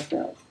it by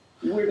ourselves.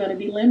 We're going to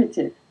be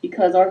limited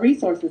because our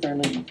resources are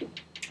limited.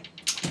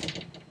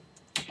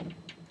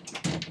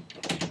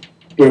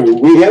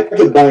 We have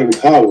the buying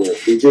power.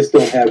 We just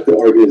don't have the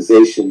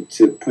organization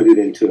to put it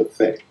into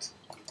effect.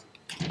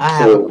 I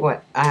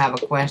have a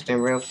question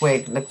real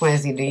quick.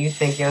 LaQuincy, do you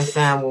think your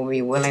son will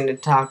be willing to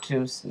talk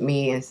to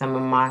me and some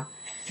of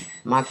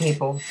my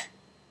people?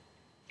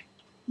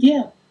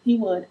 Yeah, he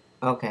would.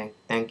 Okay,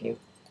 thank you.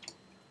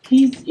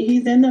 He's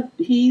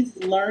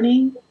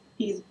learning.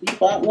 He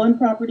bought one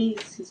property.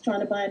 He's trying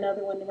to buy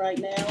another one right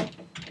now.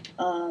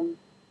 And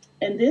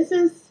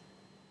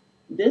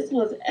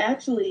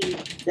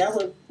that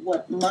was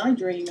what my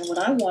dream and what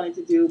I wanted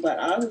to do, but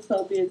I was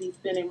so busy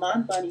spending my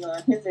money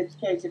on his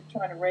education,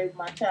 trying to raise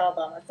my child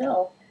by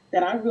myself,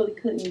 that I really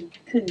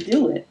couldn't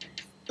do it.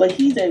 But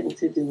he's able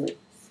to do it.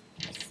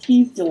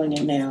 He's doing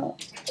it now.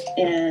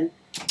 And,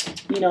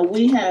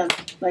 we have,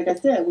 like I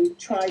said, we've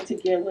tried to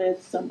get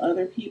with some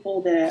other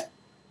people that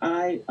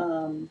I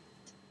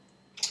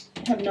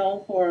have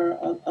known for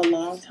a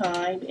long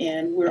time,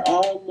 and we're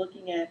all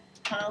looking at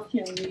how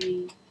can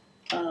we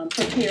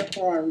prepare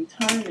for our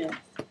retirement.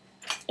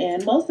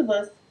 And most of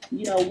us,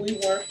 we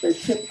work the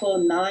typical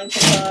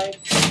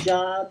 9-to-5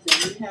 jobs,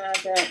 and we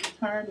have that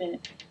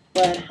retirement.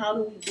 But how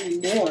do we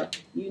do more?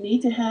 You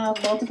need to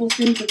have multiple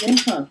streams of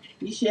income.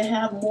 You should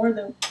have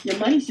your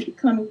money should be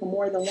coming from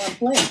more than one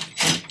place.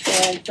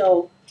 And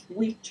so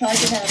we've tried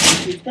to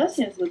have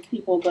discussions with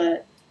people,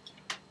 but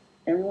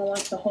everyone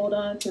wants to hold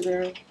on to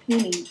their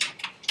pennies,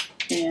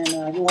 and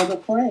everyone's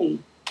afraid.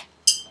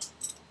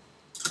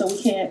 So we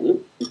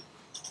can't.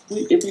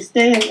 If we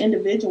stay as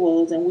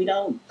individuals and we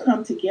don't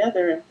come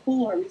together and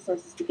pool our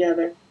resources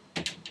together,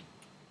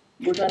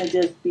 we're going to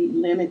just be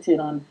limited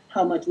on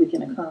how much we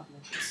can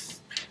accomplish.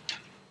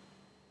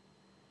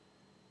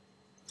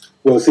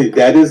 Well, see,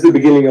 that is the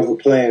beginning of a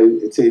plan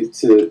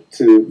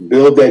to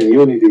build that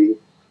unity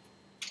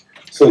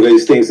so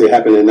these things that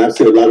happen. And I've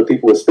seen a lot of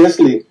people,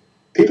 especially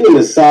people in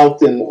the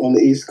South and on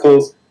the East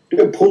Coast,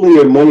 they're pulling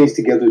their monies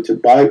together to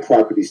buy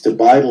properties, to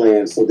buy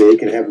land so they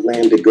can have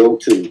land to go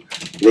to,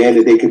 land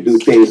that they can do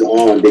things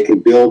on, they can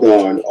build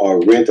on or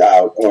rent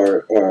out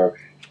or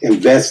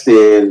invest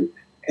in,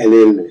 and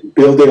then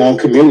build their own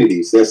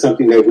communities. That's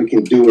something that we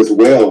can do as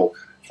well.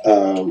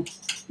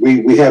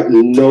 We have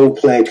no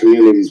planned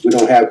communities. We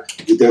don't have,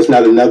 there's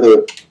not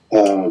another,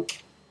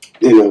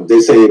 they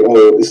say,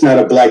 oh, it's not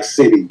a black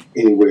city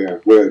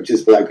anywhere where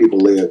just black people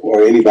live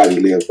or anybody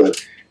live.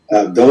 But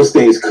those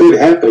things could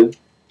happen,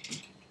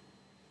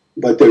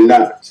 but they're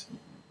not.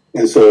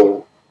 And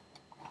so,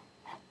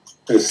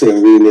 let's see,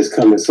 I'm reading this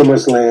comment. So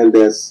much land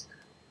that's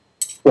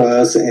for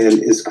us,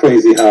 and it's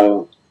crazy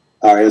how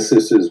our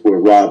ancestors were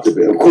robbed of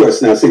it. Of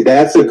course, now see,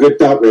 that's a good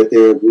thought right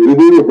there. We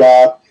were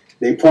robbed.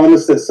 They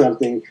promised us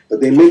something,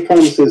 but they make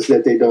promises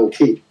that they don't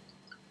keep.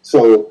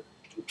 So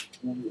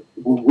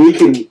we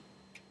can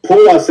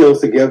pull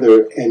ourselves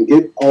together and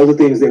get all the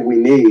things that we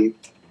need,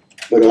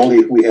 but only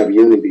if we have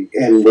unity.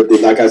 And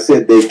like I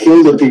said, they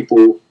killed the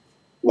people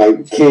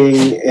like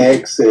King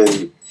X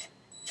and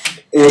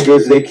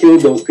Eggers. They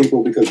killed those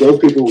people because those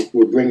people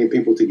were bringing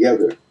people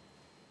together.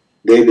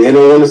 They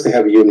don't want us to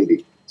have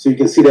unity. So you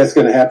can see that's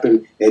going to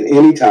happen at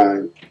any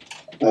time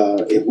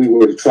if we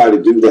were to try to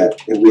do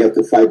that, and we have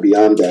to fight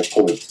beyond that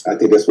point. I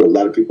think that's what a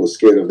lot of people are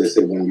scared of. They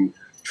say when you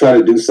try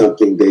to do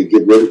something, they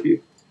get rid of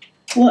you.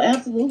 Well,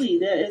 absolutely.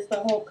 There is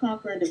the whole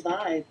conquer and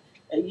divide.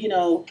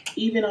 Even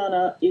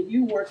if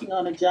you're working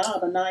on a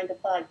job, a 9 to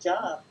 5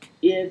 job,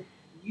 if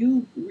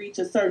you reach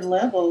a certain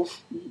level,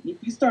 if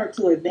you start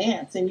to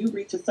advance and you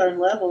reach a certain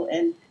level,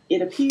 and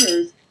it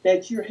appears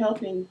that you're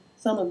helping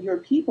some of your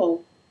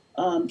people,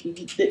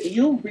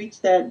 you'll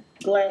reach that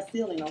glass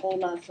ceiling a whole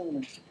lot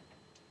sooner.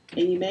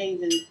 And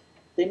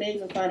they may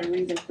even find a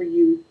reason for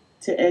you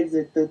to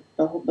exit the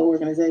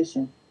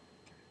organization.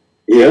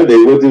 Yeah, they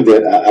will do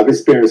that. I've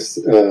experienced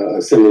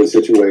a similar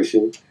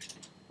situation.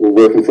 We're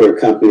working for a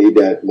company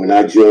that when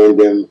I joined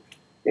them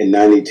in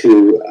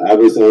 '92, I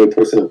was the only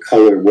person of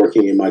color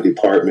working in my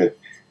department.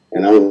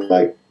 And I was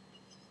like,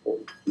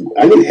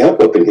 I need help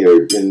up in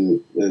here.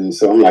 And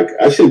so I'm like,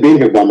 I shouldn't be in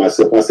here by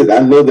myself. I said, I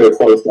know there are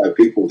qualified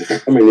people to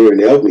come in here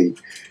and help me,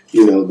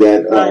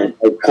 that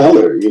are of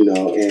color,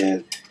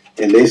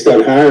 and they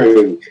start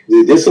hiring.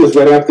 This was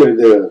right after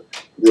the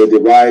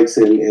riots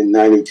in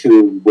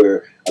 '92,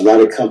 where a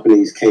lot of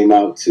companies came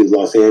out to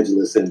Los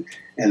Angeles and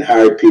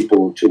hired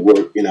people to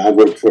work. I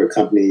worked for a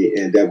company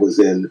and that was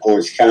in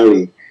Orange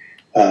County,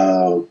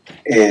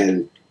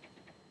 and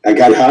I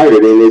got hired,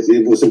 and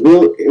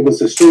it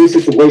was a strange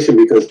situation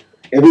because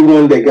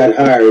everyone that got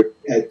hired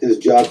at this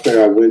job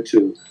fair I went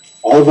to,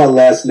 all of our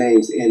last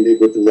names ended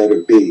with the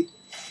letter B.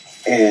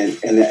 And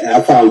I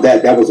found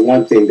that was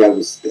one thing that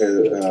was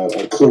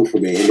a clue for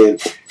me. And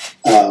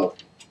then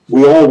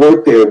we all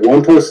worked there.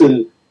 One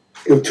person,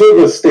 two of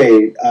us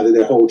stayed out of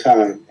that whole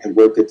time and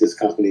worked at this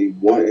company.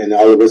 And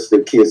all the rest of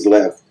the kids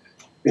left.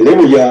 And they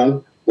were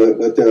young,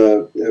 but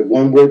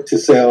one went to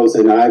sales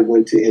and I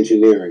went to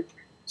engineering.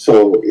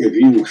 So if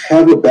you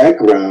have a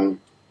background,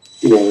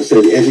 so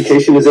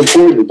education is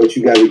important, but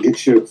you got to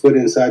get your foot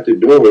inside the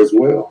door as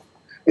well.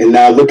 And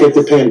now look at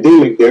the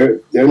pandemic.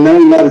 There are not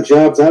a lot of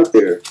jobs out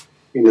there.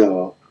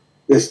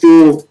 There's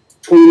still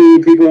 20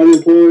 million people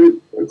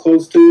unemployed or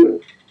close to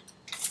it.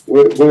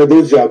 Where are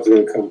those jobs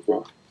going to come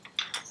from?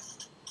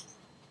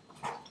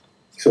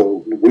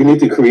 So we need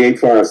to create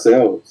for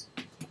ourselves.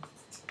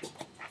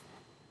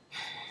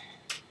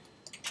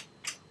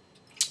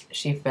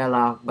 She fell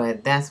off,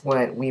 but that's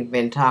what we've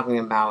been talking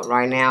about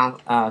right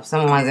now.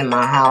 Someone's in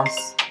my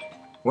house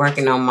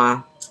working on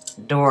my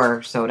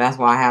door, so that's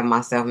why I have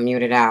myself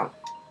muted out,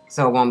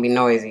 so it won't be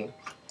noisy.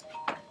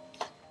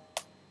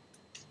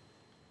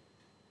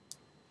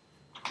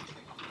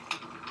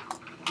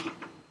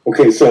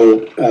 Okay,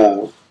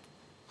 so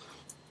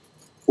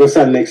what's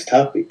our next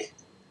topic?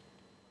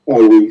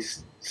 Are we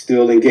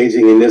still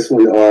engaging in this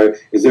one, or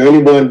is there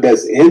anyone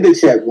that's in the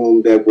chat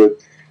room that would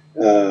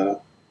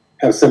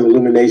have some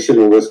illumination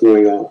on what's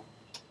going on?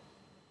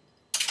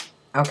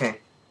 Okay.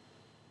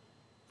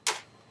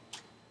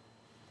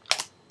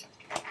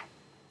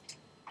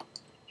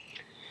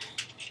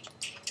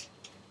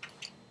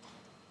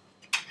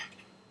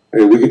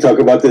 And we can talk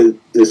about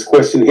this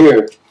question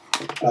here.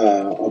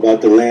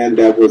 About the land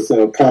that was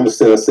promised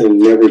to us and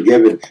never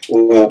given.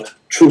 Well,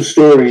 true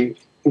story,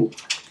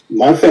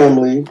 my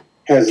family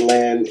has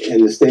land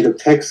in the state of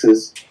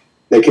Texas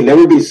that can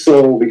never be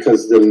sold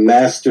because the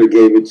master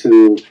gave it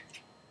to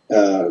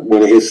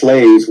one of his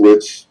slaves,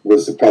 which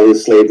was probably a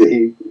slave that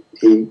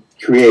he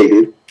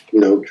created,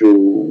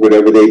 through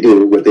whatever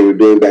what they were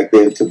doing back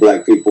then to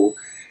black people.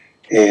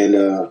 And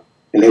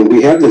then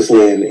we have this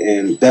land,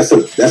 and that's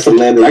a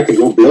land that I could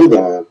go build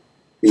on.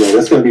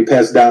 That's going to be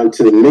passed down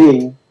to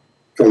me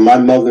from my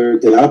mother,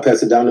 then I'll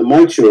pass it down to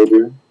my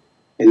children,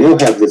 and they'll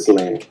have this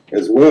land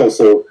as well.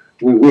 So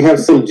we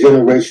have some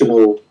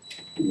generational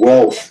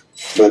wealth,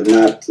 but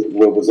not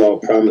what was all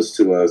promised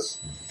to us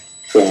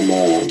from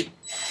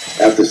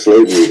after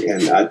slavery.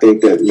 And I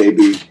think that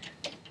maybe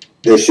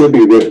there should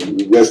be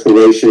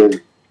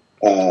restoration,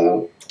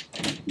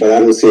 but I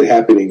don't see it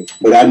happening.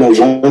 But I know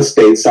one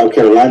state, South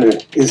Carolina,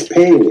 is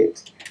paying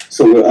it.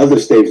 So will other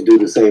states do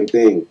the same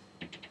thing?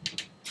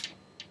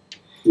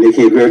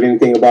 Nikki, have you heard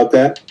anything about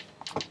that?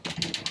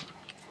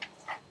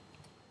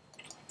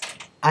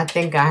 I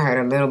think I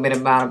heard a little bit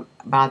about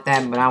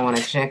that, but I want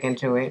to check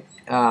into it.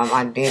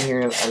 I did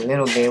hear a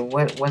little bit.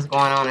 What's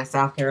going on in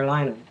South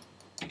Carolina?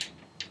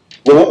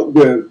 Well,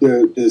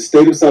 the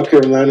state of South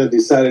Carolina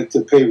decided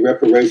to pay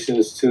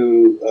reparations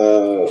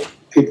to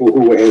people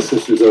who were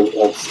ancestors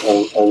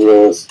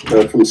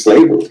from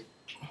slavery.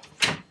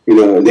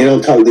 And they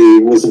don't talk.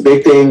 It was a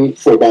big thing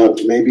for about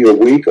maybe a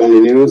week on the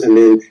news, and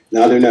then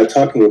now they're not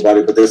talking about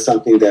it. But there's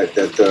something that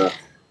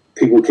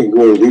people can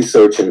go and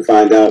research and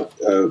find out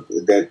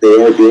that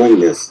they are doing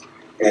this,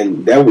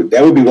 and that would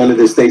be one of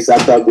the states I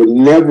thought would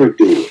never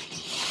do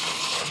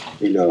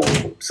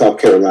it. South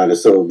Carolina.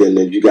 So then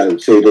you got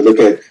to look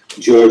at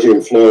Georgia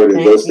and Florida.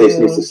 Those states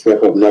need to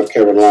step up. North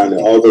Carolina,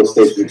 all those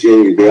states,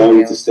 Virginia, they all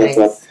need to step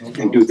up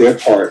and do their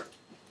part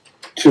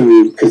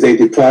because they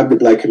deprived the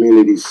black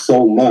community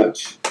so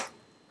much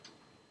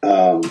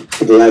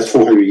for the last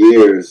 400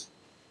 years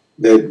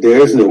that there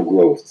is no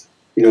growth.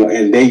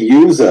 And they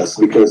use us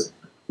because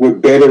we're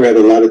better at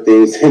a lot of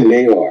things than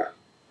they are,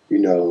 you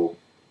know,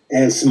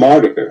 and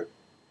smarter,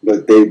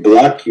 but they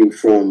block you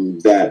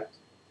from that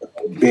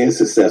being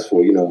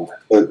successful, you know.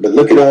 But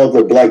look at all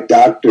the black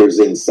doctors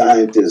and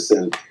scientists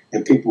and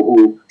people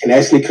who can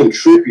actually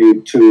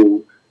contribute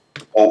to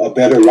a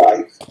better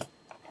life,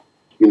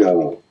 you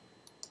know.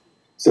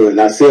 So, and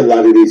I see a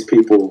lot of these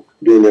people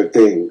doing their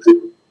things.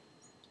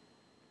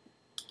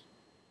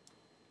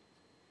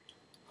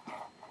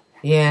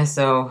 Yeah,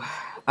 so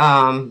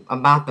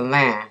about the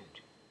land.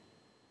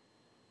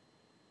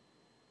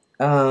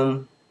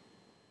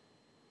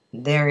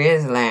 There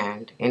is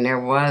land, and there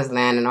was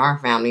land in our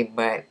family,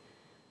 but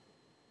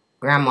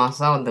Grandma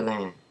sold the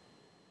land.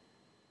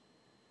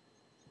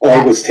 Or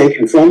it was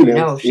taken from them,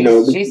 No, you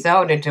know. she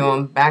sold it to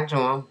him, back to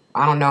him.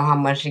 I don't know how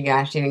much she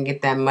got. She didn't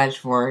get that much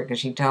for it because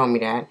she told me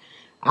that.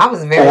 I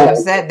was very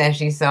upset that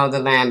she sold the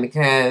land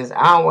because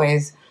I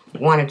always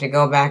wanted to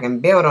go back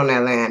and build on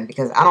that land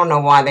because I don't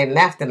know why they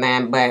left the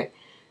land, but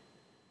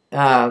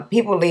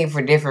people leave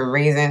for different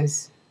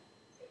reasons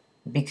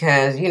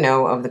because, you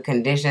know, of the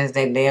conditions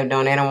they lived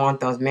on. They don't want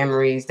those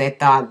memories. They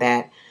thought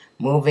that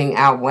moving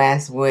out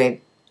west would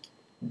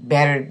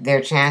better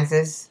their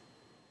chances.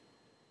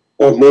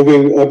 Or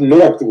moving up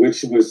north,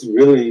 which was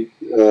really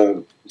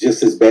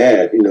just as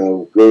bad, you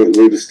know,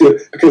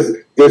 because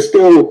there's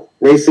still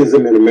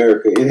racism in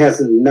America. It has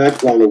not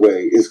gone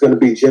away. It's going to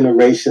be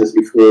generations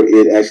before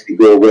it actually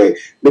go away.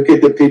 Look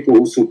at the people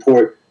who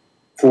support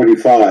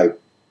 45.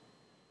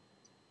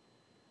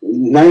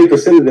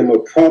 90% of them are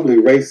probably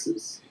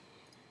racist.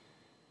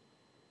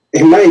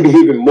 It might be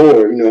even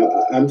more, you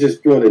know, I'm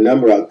just throwing a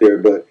number out there,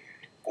 but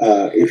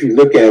if you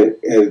look at it,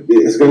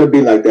 it's going to be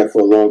like that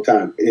for a long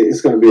time.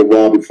 It's going to be a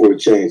while before it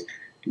changes.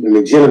 I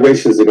mean,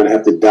 generations are going to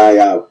have to die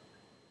out.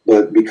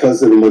 But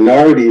because the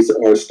minorities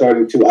are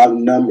starting to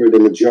outnumber the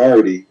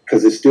majority,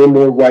 because there's still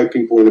more white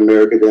people in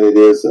America than it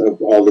is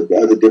of all the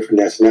other different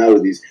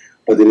nationalities.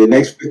 But in the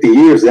next 50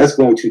 years, that's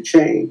going to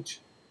change.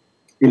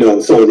 You know,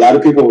 so a lot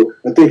of people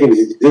are thinking,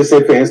 just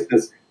say, for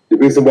instance, the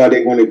reason why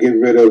they want to get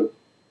rid of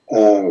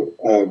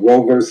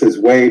Roe versus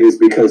Wade is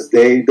because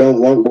they don't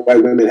want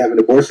white women having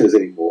abortions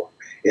anymore.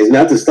 It's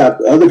not to stop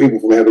other people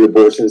from having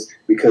abortions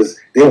because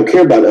they don't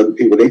care about other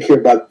people. They care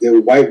about their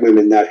white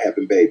women not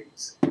having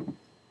babies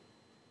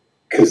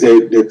because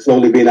they're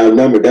slowly being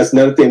outnumbered. That's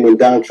another thing when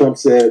Donald Trump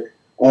said,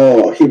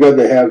 oh, he'd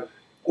rather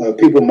have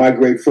people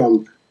migrate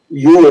from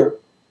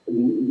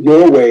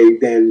Norway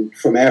than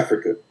from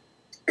Africa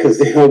because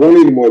they don't want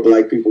any more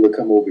black people to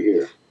come over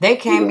here. They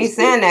can't be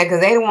saying that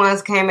because they the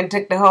ones came and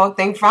took the whole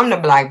thing from the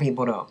black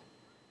people, though.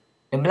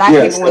 The black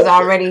people was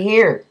already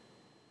here.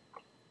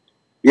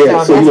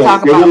 Yeah, so you know,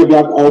 they want to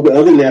block all the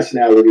other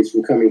nationalities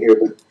from coming here,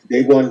 but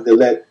they wanted to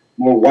let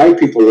more white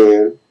people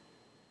in,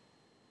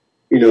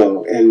 you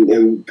know,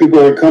 and people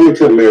are coming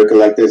to America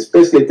like that,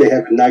 especially if they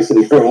have it nice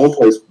in their own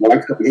place. Why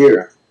come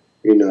here?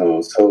 You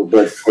know, so,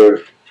 but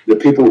for the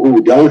people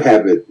who don't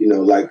have it, you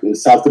know, like in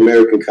South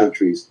American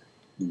countries,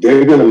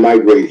 they're going to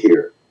migrate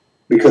here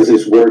because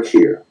there's work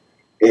here.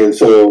 And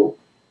so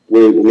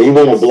when you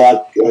want to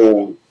block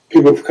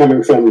people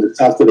coming from the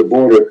south of the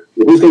border,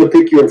 who's going to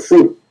pick your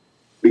fruit?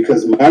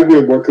 Because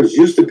migrant workers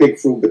used to pick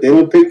fruit, but they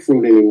don't pick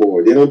fruit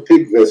anymore. They don't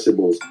pick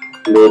vegetables.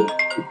 You know,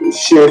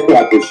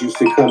 sharecroppers used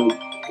to come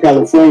to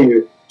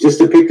California just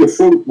to pick the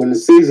fruit when the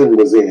season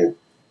was in.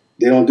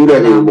 They don't do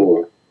that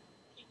anymore.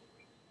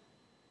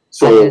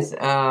 So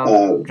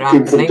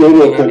people from third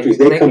world countries,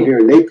 they come here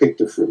and they pick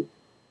the fruit.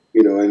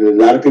 You know, and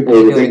a lot of people,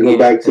 they go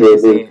back to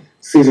when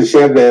Cesar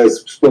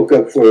Chavez spoke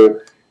up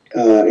for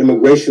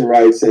immigration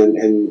rights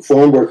and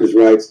foreign workers'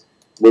 rights.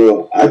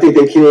 Well, I think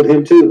they killed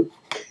him too.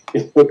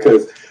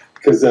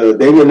 because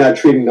they were not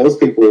treating those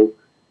people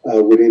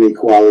with any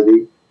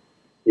equality,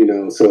 you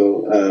know.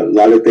 So a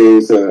lot of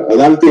things are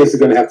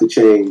going to have to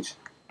change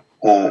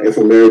if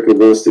America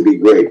wants to be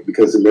great.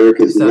 Because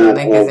America is not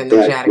all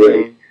that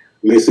great.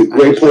 I mean, it's a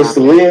great place to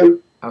live.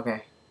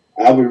 Okay.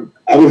 I would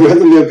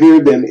rather live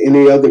here than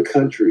any other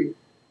country,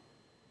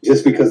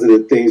 just because of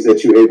the things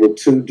that you're able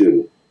to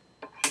do,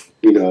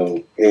 you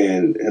know.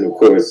 And of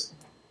course,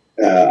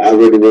 I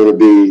wouldn't want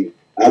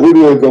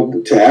to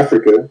go to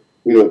Africa.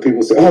 You know,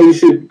 people say, oh, you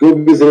should go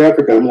visit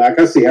Africa. I'm like,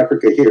 I see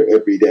Africa here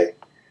every day.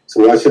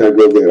 So why should I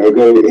go there? Or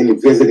go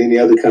and visit any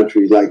other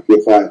country? Like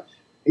if I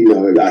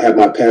have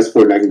my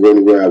passport and I can go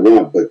anywhere I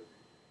want, but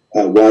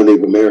why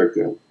leave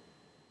America?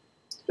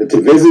 And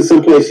to visit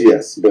someplace,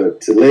 yes,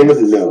 but to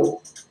live,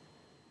 no.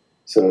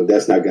 So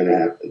that's not going to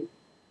happen.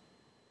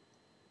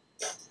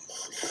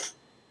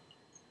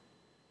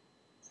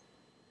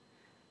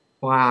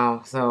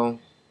 Wow, so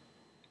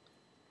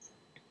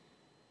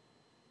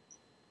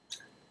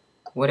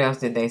what else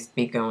did they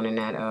speak on in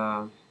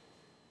that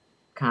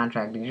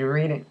contract? Did you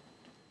read it?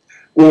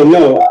 Well,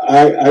 no,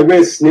 I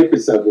read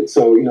snippets of it.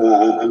 So, you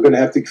know, I'm going to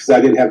have to, because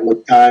I didn't have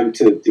much time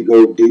to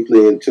go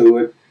deeply into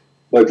it.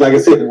 But like I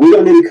said, we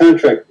don't need a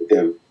contract with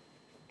them.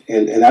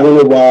 And I don't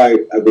know why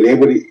I've been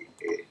able to,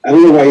 I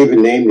don't know why I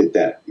even named it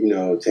that, you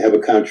know, to have a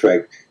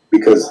contract.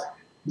 Because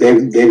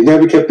they've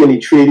never kept any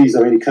treaties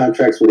or any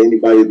contracts with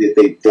anybody that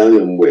they've done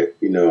them with,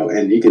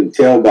 and you can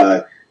tell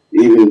by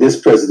even this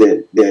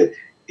president that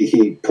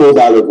he pulled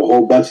out of a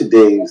whole bunch of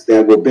things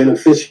that were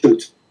beneficial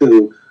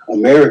to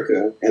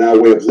America and our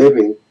way of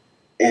living,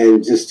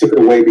 and just took it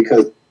away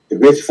because the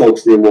rich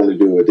folks didn't want to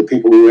do it. The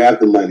people who have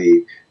the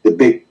money, the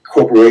big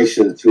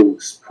corporations who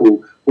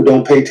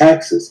don't pay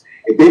taxes.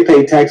 If they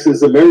paid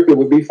taxes, America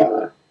would be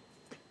fine.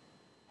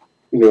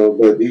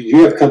 But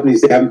you have companies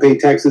that haven't paid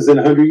taxes in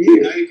 100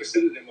 years.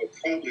 90% of them are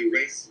probably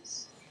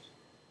racist.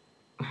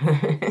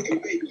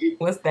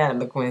 What's that,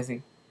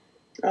 LaQuincy?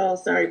 Oh,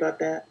 sorry about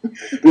that.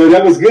 No,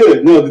 that was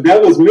good. No,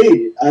 that was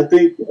me. I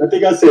think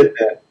I said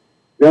that.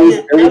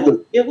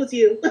 It was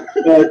you.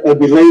 A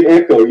delayed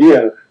echo,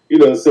 yeah.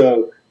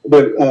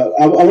 But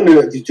I want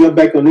to jump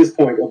back on this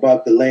point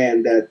about the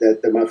land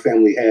that my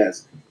family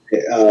has.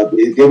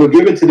 They were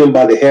given to them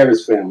by the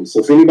Harris family.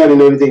 So if anybody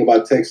knows anything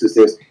about Texas,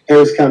 there's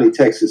Harris County,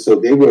 Texas. So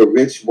they were a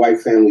rich white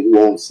family who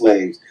owned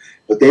slaves.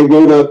 But they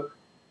wrote up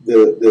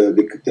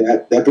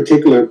that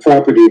particular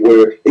property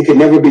where it could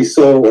never be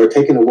sold or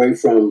taken away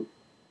from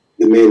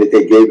the man that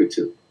they gave it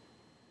to,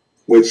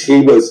 which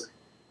he was,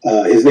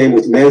 his name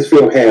was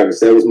Mansfield Harris.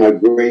 That was my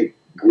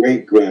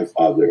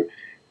great-great-grandfather.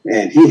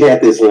 And he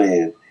had this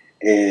land.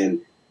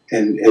 And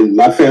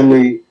my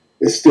family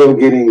is still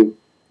getting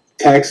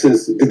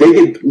taxes. They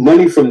get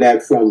money from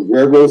that, from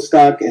railroad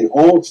stock and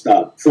oil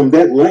stock from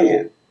that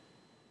land.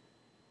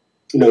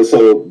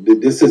 So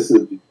this has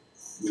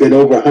been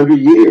over 100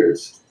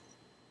 years.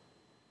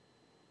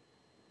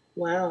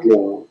 Wow.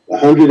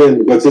 100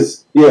 and what's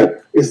this? Yeah,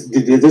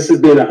 this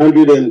has been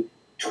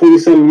 120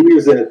 some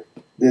years that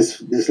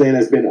this land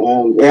has been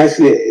owned.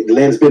 Actually, the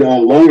land's been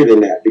owned longer than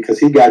that because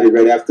he got it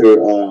right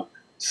after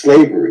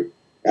slavery,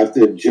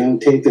 after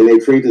Juneteenth, and they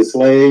freed the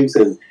slaves,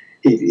 and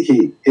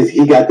he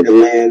got their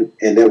land,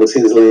 and that was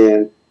his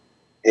land,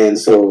 and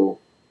so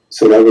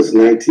that was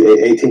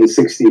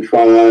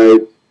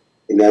 1865,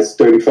 and that's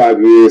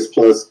 35 years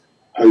plus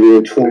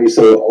 120.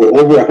 So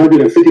over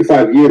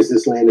 155 years,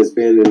 this land has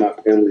been in my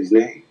family's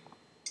name.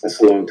 That's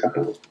a long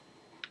time.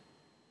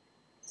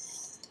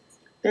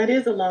 That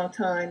is a long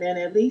time, and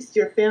at least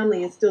your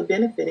family is still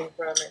benefiting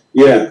from it.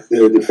 Yeah,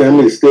 the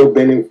family is still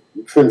benefiting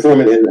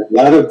from it, and a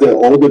lot of the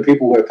older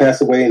people who have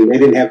passed away and they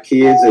didn't have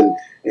kids,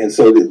 and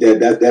so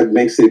that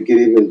makes it get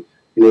even,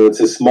 it's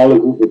a smaller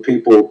group of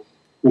people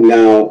who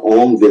now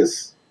own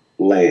this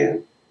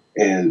land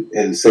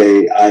and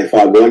say, if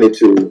I wanted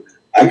to,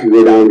 I could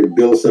go down and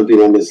build something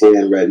on this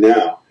land right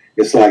now.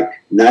 It's like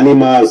 90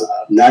 miles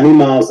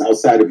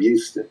outside of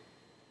Houston,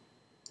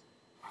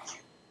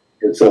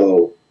 and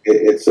so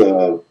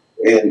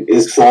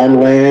it's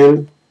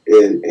farmland,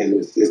 and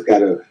it's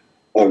got a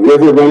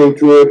river running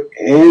through it,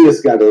 and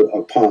it's got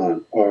a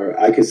pond, or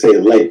I could say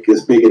a lake.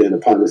 It's bigger than a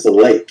pond. It's a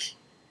lake.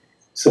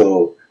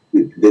 So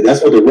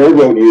that's what the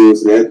railroad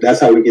used, and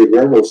that's how we get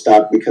railroad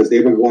stock, because they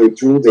were going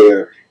through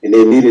there, and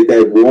they needed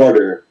that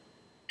water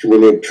to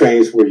when their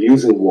trains were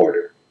using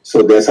water.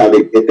 So that's how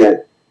they get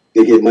that.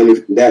 They get money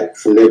from that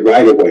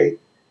right away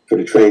for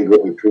the train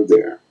going through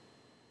there.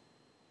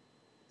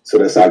 So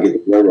that's how I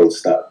get the railroad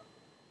stock.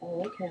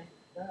 Oh, okay.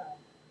 Wow.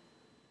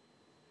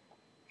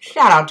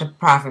 Shout out to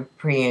Prophet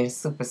Pre and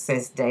Super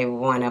Sis Day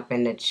 1 up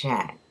in the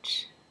chat.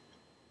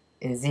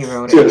 And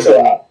Zero.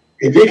 So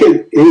if he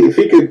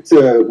could,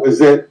 was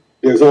that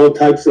there's all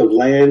types of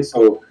land,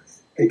 so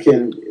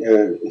can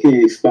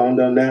he expound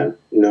on that?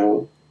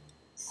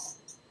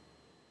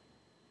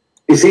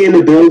 Is he in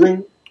the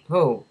building?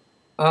 Who?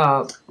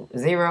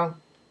 Zero?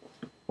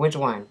 Which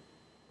one?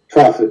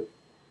 Prophet.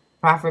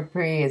 Prophet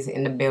Pre is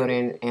in the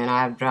building, and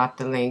I've dropped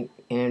the link,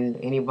 and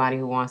anybody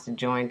who wants to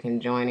join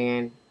can join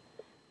in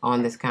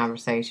on this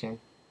conversation.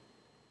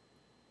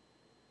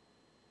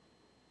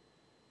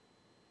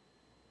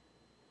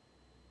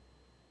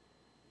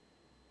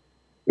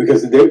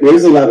 Because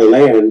there's a lot of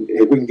land.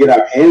 If we can get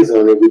our hands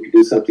on it, we can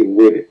do something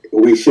with it.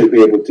 We should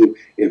be able to.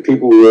 If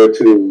people were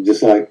to,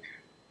 just like,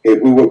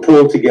 if we were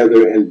pulled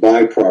together and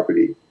buy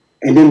property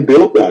and then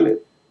build on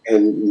it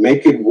and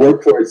make it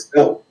work for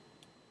itself.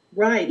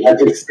 Right.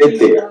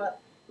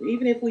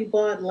 Even if we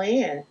bought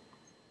land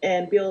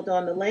and build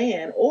on the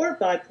land, or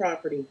buy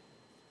property,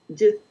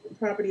 just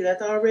property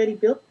that's already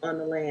built on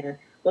the land,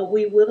 but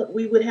we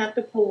would have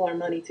to pull our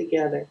money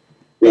together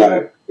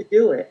to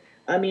do it.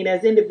 I mean,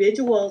 as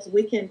individuals,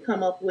 we can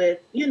come up with,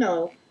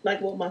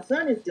 like what my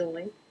son is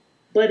doing,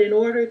 but in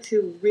order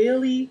to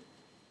really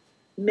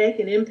make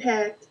an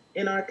impact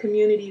in our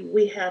community,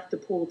 we have to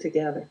pull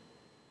together.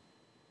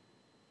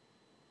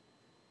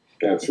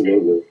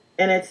 Absolutely.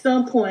 And at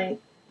some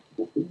point,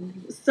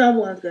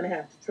 someone's going to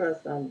have to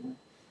trust someone.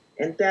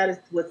 And that is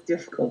what's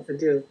difficult to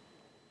do.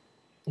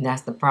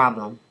 That's the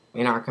problem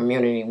in our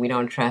community. We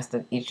don't trust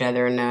each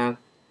other enough.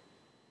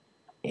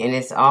 And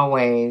it's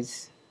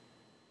always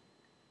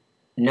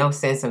no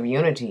sense of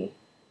unity.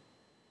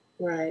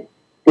 Right.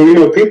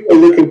 Well, people are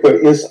looking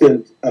for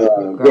instant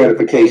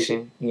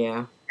gratification.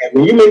 Yeah. And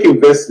when you make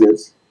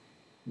investments,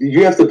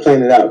 you have to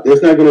plan it out.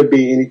 There's not going to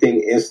be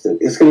anything instant.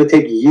 It's going to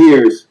take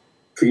years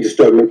for you to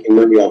start making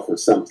money off of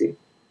something.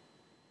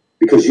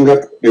 because you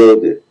have to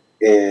build it,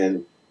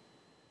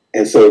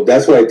 and so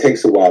that's why it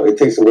takes a while. It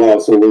takes a while.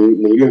 So when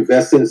you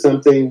invest in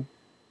something,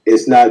 you're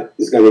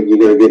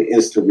gonna get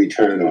instant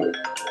return on it.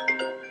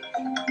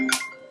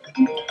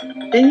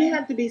 And you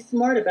have to be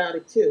smart about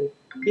it too,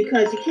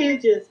 because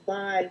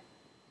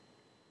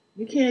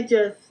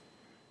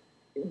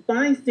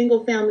buying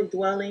single family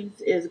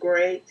dwellings is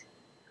great,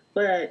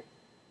 but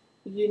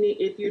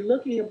if you're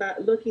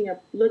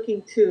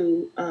looking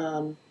to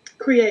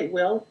create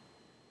wealth,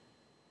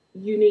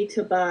 you need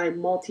to buy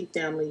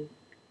multifamily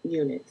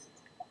units.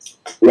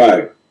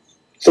 Right.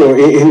 So,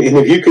 and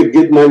if you could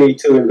get money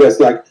to invest,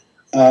 like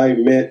I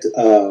met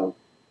an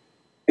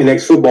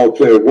ex-football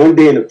player one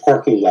day in a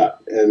parking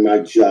lot at my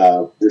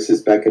job. This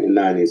is back in the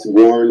 90s,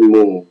 Warren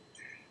Moon.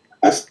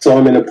 I saw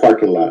him in a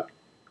parking lot,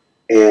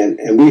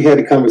 and we had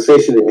a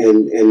conversation,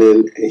 and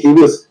then he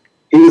was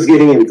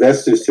getting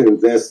investors to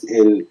invest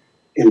in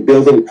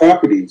building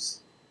properties.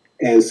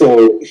 And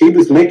so he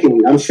was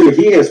making, I'm sure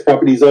he has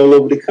properties all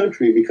over the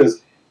country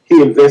because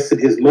he invested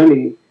his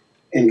money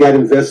and got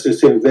investors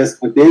to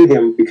invest within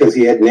him because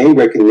he had name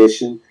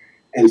recognition.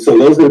 And so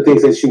those are the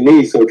things that you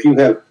need. So if you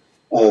have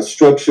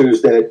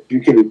structures that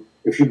you can,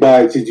 if you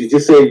buy, did you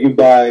just say you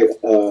buy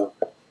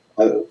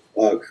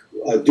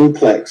a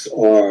duplex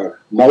or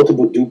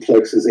multiple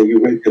duplexes and you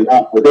rent them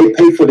out, but they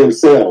pay for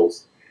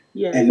themselves.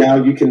 Yes. And now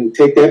you can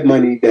take that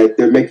money that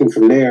they're making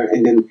from there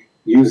and then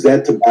use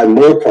that to buy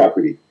more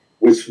property,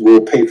 which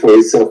will pay for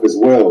itself as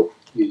well.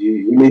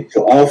 You need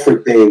to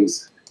offer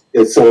things.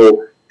 And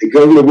so the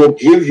government will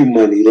give you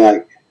money.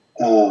 Like,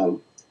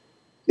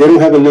 they don't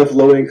have enough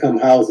low-income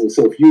housing.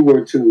 So if you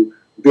were to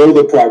build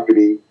a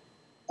property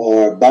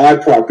or buy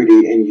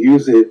property and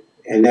use it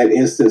in that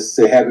instance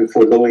to have it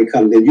for low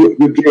income, then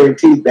you're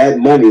guaranteed that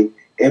money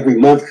every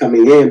month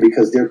coming in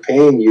because they're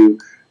paying you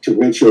to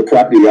rent your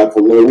property out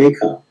for low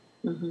income.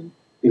 Mm-hmm.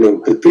 You know,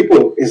 because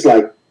people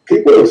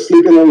are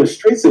sleeping on the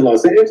streets in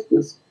Los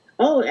Angeles.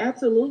 Oh,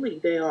 absolutely,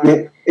 they are.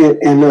 And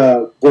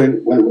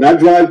when I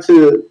drive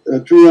through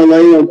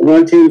LA on the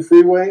 110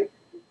 freeway,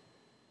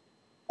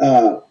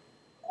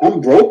 I'm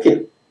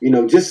broken. You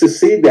know, just to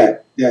see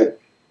that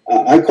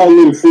I call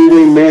them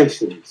freeway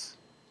mansions.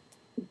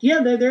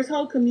 Yeah, there's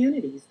whole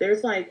communities.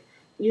 There's like,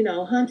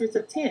 hundreds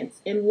of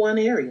tents in one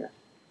area.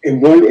 In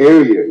one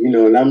area,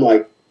 and I'm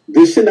like,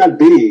 this should not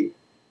be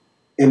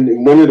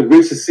in one of the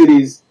richest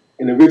cities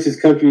in the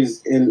richest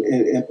countries in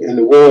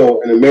the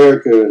world, in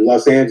America,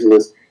 Los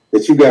Angeles,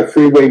 that you got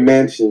freeway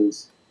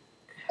mansions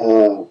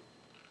all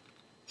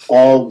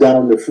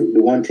down the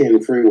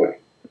 110 freeway.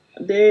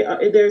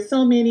 There's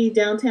so many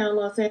downtown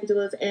Los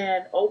Angeles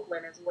and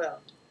Oakland as well.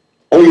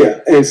 Oh yeah,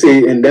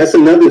 and that's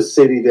another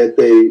city that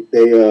they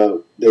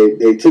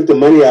took the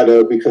money out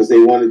of because they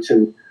wanted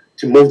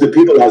to move the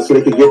people out so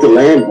they could get the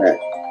land back,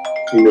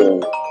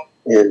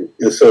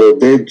 and so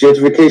they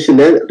gentrification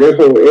that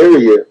whole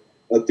area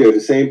up there.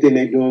 The same thing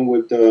they're doing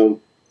with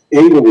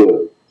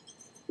Inglewood,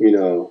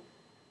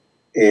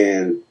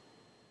 and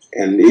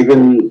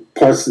even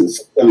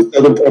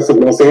southern parts of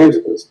Los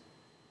Angeles.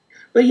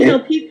 But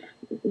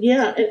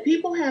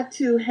people have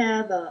to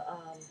have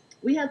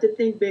we have to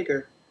think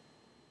bigger.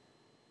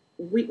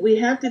 We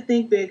have to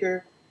think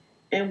bigger,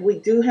 and we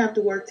do have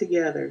to work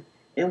together.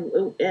 And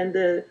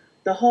the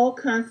whole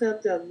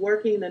concept of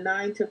working the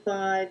 9 to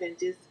 5 and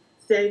just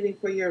saving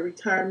for your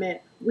retirement,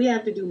 we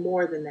have to do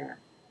more than that.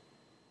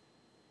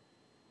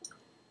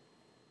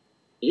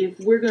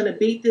 If we're going to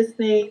beat this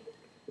thing,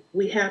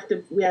 we have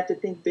to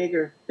think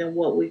bigger than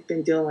what we've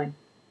been doing.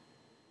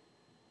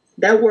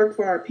 That worked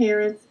for our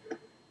parents,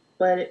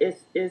 but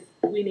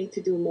we need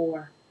to do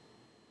more.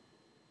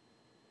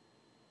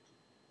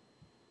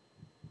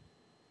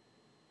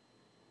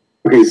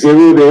 Okay,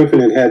 Zero to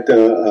Infinite had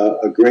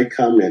a great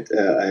comment,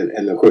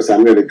 and of course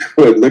I'm going to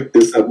go and look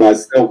this up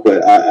myself,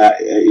 but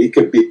it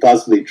could be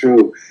possibly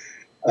true.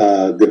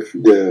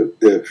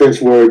 The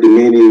French word, the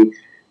meaning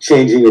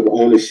changing of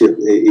ownership,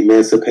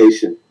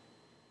 emancipation.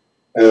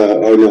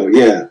 So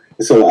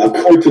I'm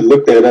going to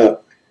look that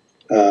up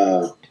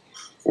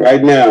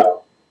right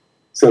now.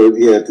 So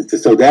yeah,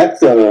 so that's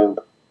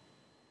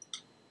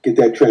get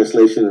that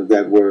translation of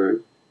that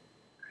word.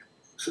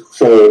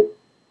 So.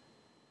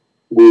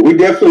 We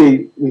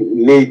definitely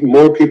need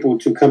more people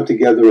to come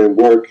together and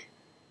work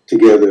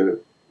together,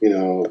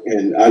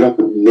 and I don't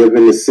live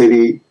in the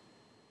city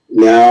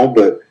now,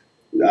 but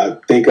I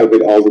think of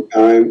it all the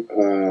time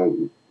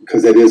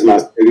because that is my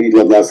city,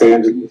 Los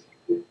Angeles.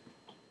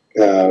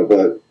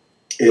 But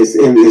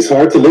it's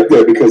hard to live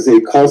there because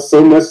it costs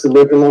so much to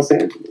live in Los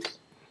Angeles.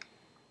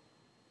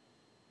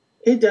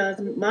 It does.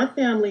 My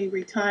family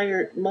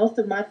retired. Most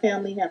of my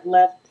family have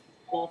left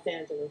Los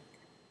Angeles.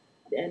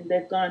 And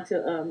they've gone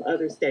to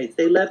other states.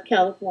 They left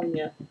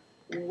California.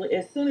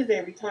 As soon as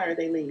they retire,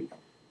 they leave.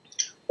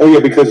 Oh, yeah,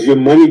 because your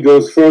money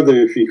goes further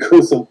if you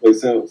go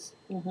someplace else.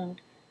 Mm-hmm.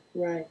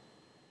 Right.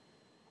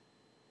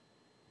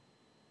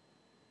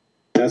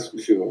 That's for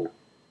sure.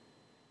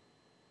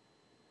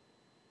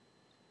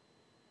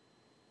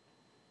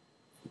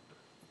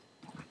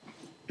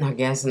 I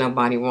guess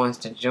nobody wants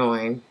to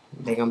join.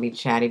 They're going to be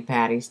chatty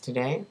patties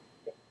today.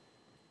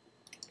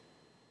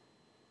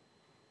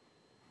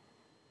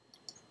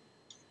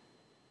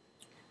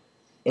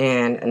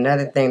 And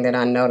another thing that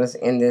I noticed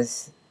in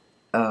this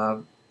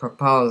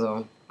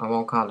proposal, I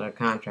won't call it a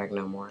contract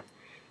no more,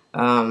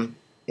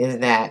 is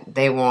that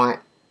they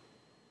want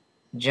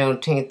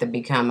Juneteenth to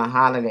become a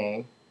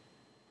holiday.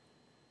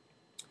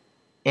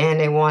 And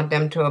they want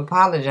them to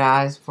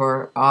apologize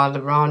for all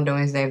the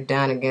wrongdoings they've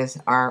done against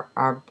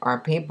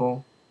our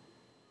people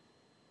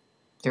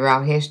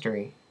throughout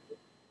history.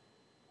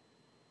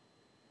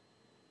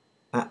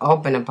 An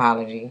open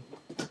apology.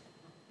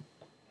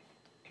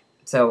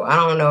 So I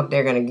don't know if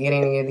they're going to get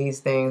any of these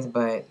things,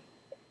 but...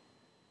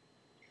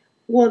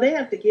 Well, they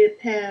have to get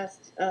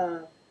past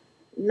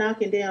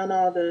knocking down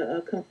all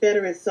the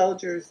Confederate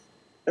soldiers'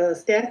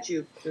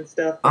 statues and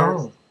stuff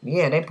first. Oh,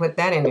 yeah, they put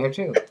that in there,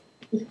 too.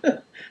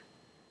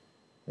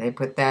 They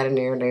put that in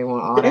there. They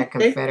want all that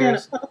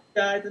Confederates. They can't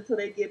apologize until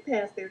they get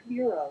past their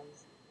heroes.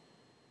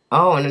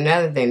 Oh, and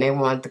another thing, they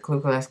want the Ku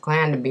Klux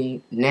Klan to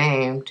be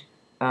named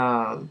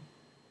a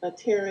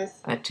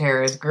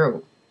terrorist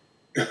group.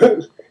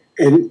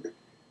 and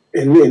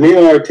they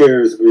are a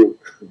terrorist group.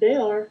 They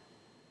are.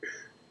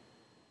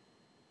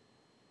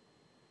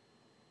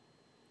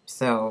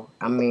 So,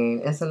 I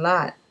mean, it's a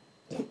lot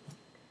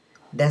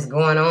that's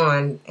going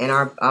on, and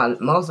our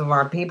most of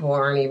our people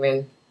aren't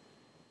even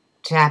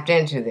tapped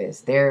into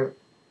this. Their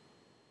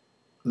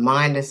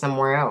mind is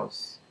somewhere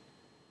else.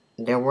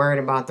 They're worried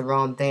about the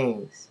wrong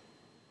things.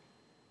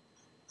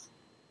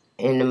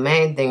 And the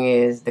main thing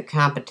is the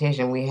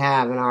competition we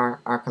have in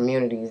our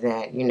communities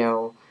that, you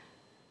know,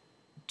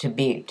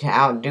 to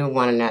outdo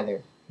one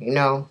another, you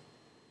know?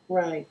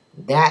 Right.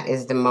 That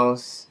is the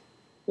most...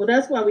 Well,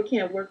 that's why we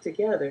can't work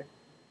together.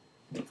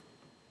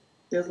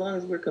 As long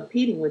as we're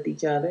competing with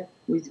each other,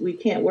 we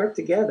can't work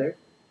together.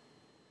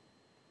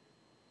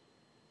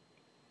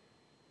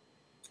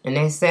 And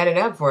they set it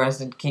up for us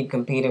to keep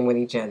competing with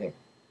each other.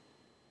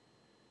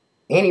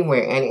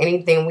 Anywhere and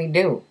anything we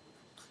do.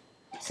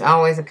 It's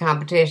always a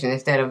competition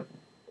instead of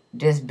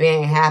just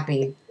being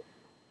happy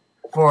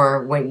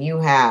for what you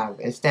have.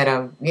 Instead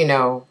of, you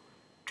know,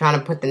 trying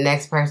to put the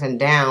next person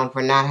down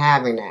for not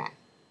having that.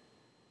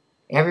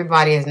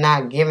 Everybody is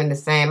not given the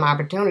same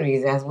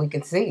opportunities as we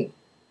can see.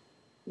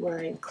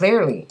 Right.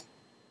 Clearly.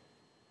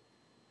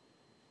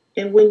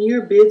 And when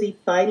you're busy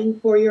fighting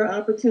for your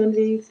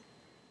opportunities,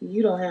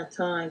 you don't have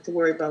time to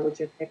worry about what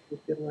your next is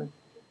doing.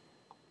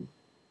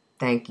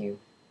 Thank you.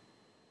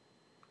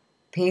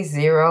 Peace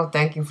Zero,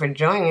 thank you for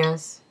joining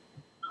us.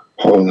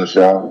 Holding us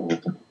out.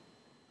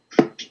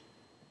 Can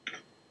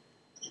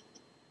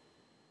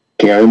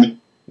you hear me?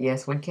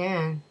 Yes, we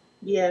can.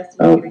 Yes.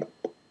 Okay.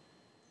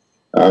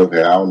 I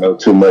don't know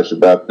too much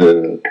about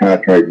the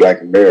contract Black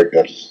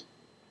America.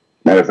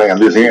 Matter of fact, I'm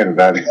just hearing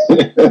about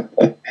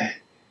it.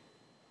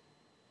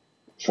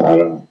 So I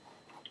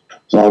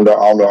don't know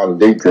all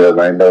the details.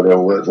 I know there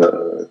was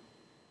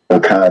a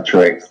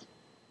contract.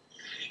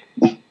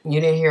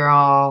 You didn't hear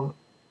all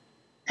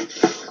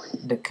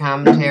the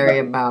commentary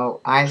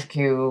about Ice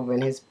Cube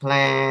and his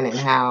plan and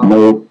how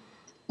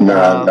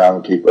I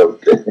don't keep up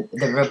with it.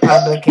 The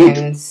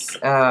Republicans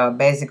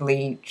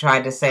basically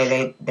tried to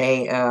say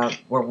they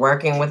were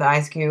working with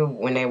Ice Cube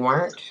when they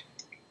weren't.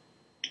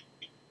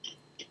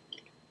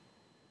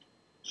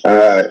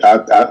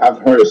 I've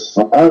heard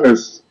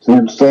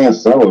him saying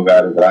some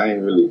about it, but I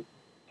ain't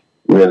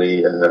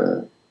really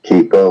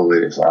keep up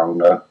with it, so I don't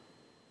know.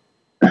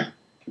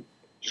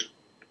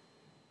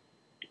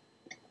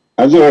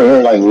 I just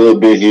heard like a little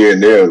bit here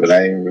and there, but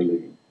I ain't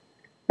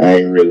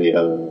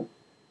really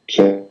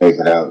check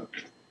it out.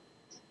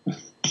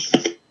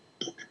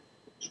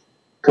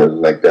 Cause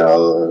like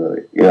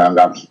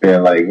I'm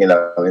spending like in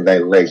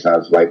that election, I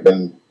was like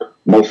been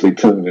mostly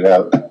tuning it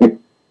out.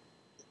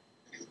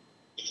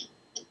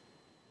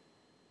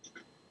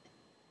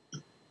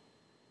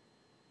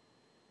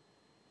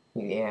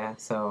 Yeah,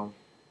 so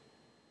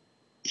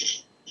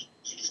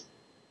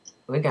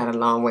we got a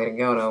long way to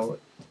go though.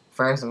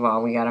 First of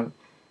all, we gotta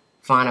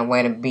find a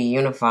way to be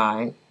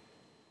unified.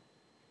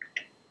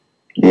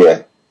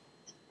 Yeah.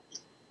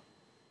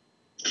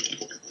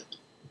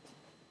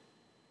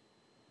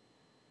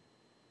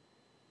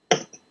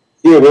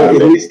 Yeah, well,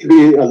 it needs to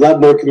be a lot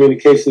more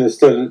communication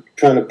instead of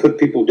trying to put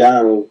people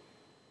down.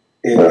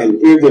 And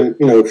hear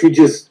if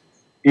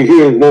you're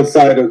hearing one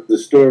side of the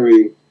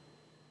story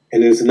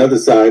and there's another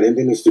side and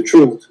then it's the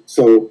truth.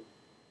 So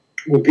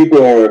when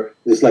people are,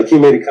 it's like he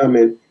made a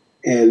comment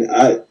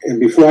and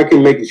before I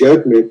can make a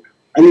judgment,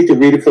 I need to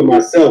read it for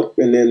myself.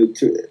 And then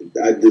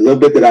the little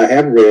bit that I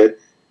have read,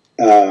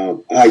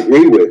 I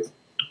agree with.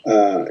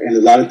 And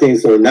a lot of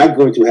things are not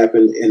going to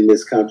happen in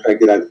this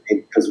contract that I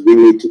think because we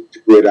need to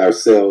do it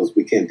ourselves.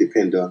 We can't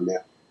depend on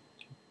them.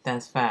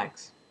 That's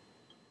facts.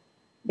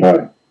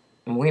 Right.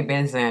 And we've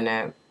been saying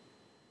that.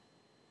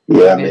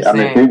 Yeah, I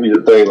mean, people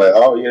just think like,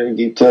 oh yeah, you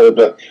keep telling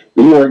them,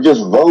 you want to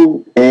just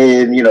vote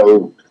and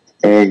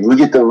and we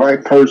get the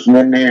right person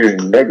in there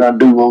and they're gonna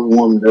do what we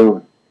want to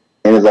do.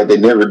 And it's like they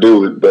never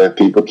do it, but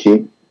people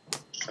keep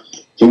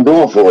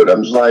going for it.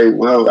 I'm just like,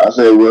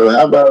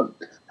 how about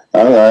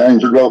I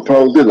ain't just gonna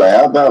pose this. Like,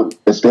 how about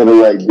instead of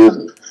like just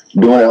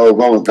doing the whole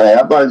voting thing,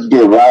 how about just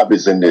get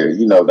Roberts in there?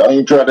 Don't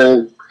you try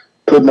to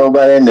put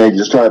nobody in there.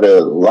 Just try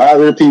to lie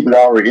to the people that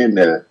are already in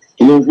there,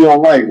 even if you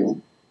don't like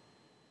them.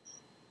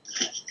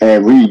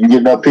 And you get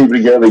enough people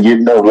together, get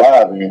enough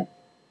live in.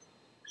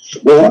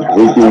 Well,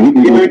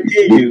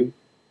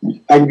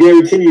 I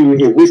guarantee you,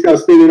 if we start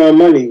spending our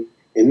money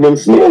in them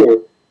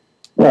stores,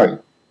 right,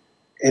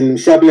 and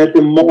shopping at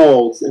the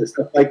malls and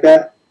stuff like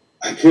that,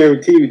 I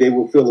guarantee you they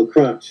will feel a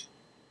crunch.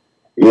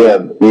 Yeah.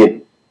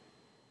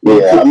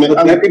 I mean,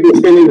 people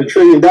spending $1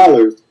 trillion.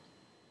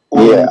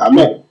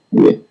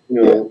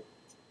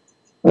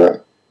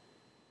 Right.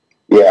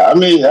 Yeah, I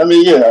mean,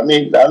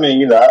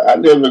 you know, I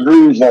never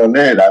agree with you on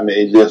that. I mean,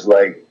 it's just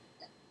like,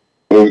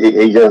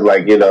 it's just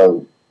like, you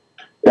know,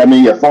 I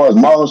mean, as far as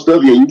mall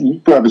stuff, yeah, you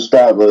probably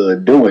stop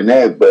doing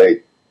that.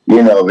 But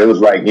you know, if it was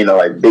like, you know,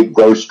 like big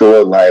grocery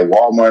stores like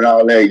Walmart and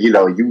all that, you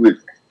know, you would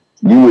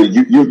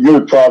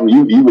probably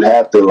you would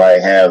have to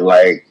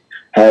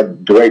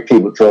have direct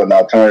people to an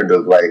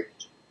alternative. Like,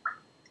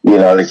 you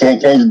know, they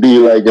can't just be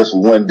like just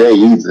one day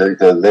either,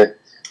 because that,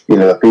 you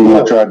know, if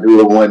people try to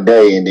do it one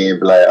day and then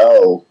be like,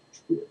 oh.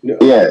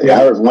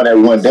 I was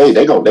one day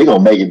they gonna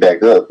make it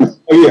back up.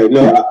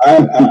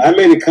 I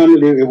made a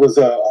comment. It was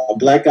a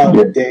blackout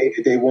day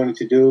that they wanted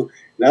to do,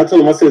 and I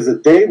told them, I said, a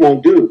day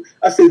won't do.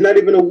 I said, not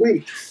even a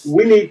week.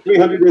 We need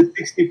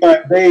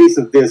 365 days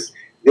of this.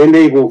 Then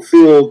they will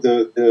feel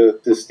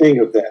the sting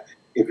of that.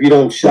 If you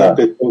don't shop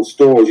at those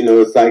stores, you know,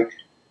 it's like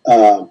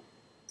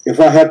if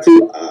I have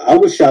to, I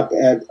would shop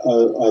at a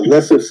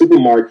lesser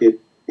supermarket,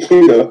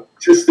 you know,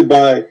 just to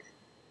buy.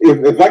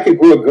 If I could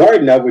grow a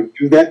garden, I would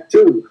do that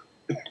too.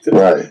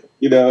 Right.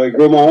 You know, and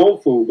grow my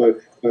own food,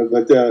 but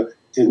to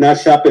not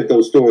shop at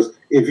those stores.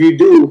 If you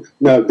do,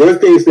 now there are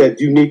things that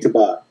you need to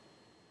buy.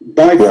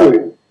 Buy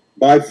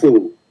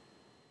food.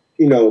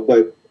 You know,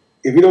 but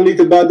if you don't need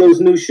to buy those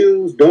new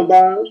shoes, don't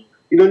buy them.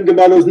 You don't need to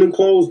buy those new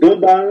clothes,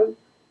 don't buy them.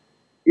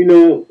 You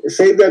know,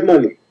 save that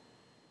money,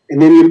 and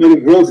then your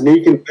money grows, and then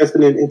you can invest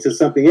it into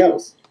something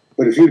else.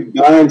 But if you're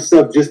buying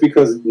stuff just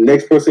because the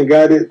next person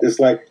got it, it's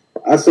like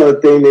I saw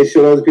a thing. They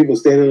showed other people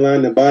standing in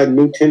line to buy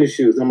new tennis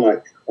shoes. I'm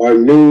like, or a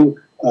new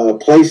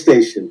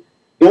PlayStation.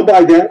 Don't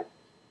buy that.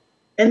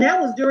 And that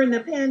was during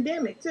the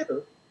pandemic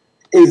too.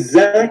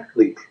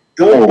 Exactly.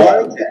 Don't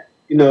buy that.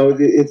 You know,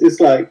 it's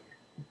like,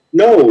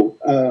 no,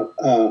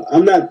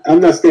 I'm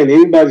not standing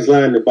anybody's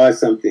line to buy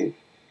something.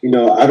 You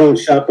know, I don't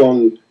shop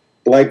on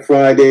Black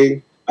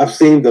Friday. I've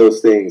seen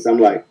those things. I'm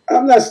like,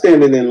 I'm not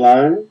standing in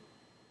line.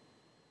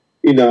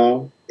 You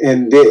know,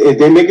 and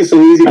they make it so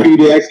easy for you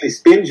to actually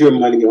spend your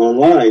money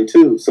online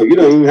too. So you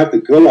don't even have to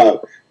go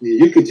out.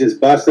 You could just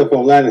buy stuff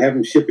online and have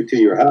them ship it to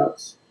your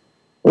house.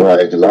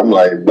 Right, because I'm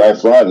like, Black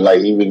Friday, like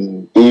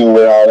even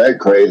with all that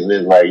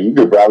craziness, like you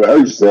could probably hurt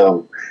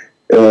yourself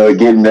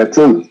getting that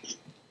too.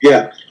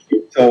 Yeah.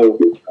 So,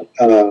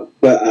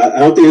 but I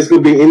don't think it's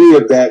going to be any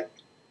of that.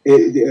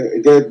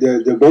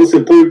 The most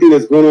important thing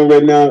that's going on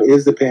right now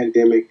is the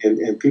pandemic,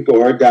 and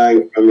people are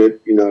dying from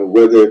it. You know,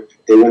 whether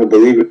they want to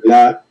believe it or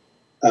not.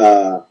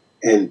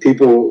 And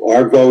people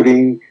are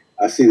voting.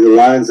 I see the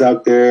lines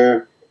out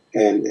there,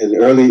 and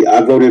early.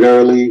 I voted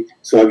early,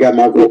 so I got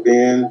my vote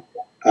in.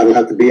 I don't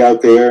have to be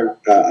out there.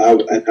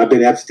 I've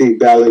been absentee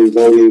balloting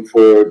voting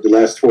for the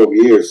last 12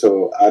 years,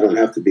 so I don't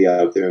have to be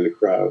out there in the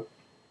crowd,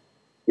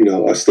 you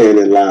know, or stand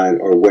in line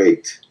or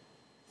wait.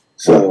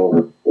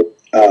 So,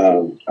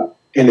 and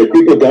if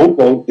people don't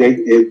vote,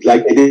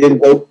 like they didn't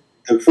vote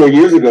 4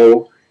 years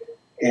ago,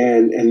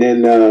 and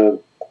then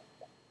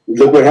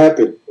look what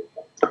happened.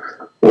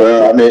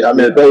 Well, I mean,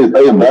 the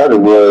thing about it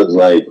was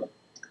like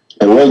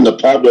it wasn't a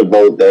popular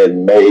vote that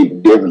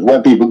made difference.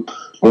 When people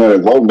wanted to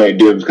vote made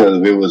difference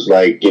because it was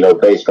like, you know,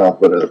 based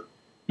off of the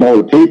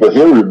people.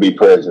 Hillary would be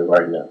president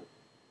right now.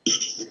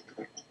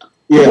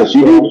 Yeah, so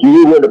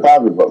you were the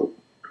popular vote.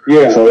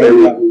 Yeah, so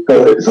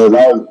it's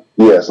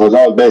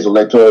all based on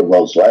electoral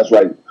votes. So that's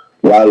like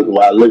why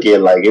I look at it,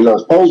 like, you know,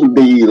 it's supposed to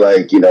be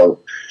like, you know,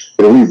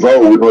 if we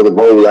vote, we're supposed to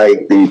vote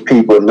like these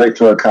people in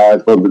electoral college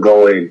supposed to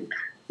go in.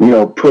 You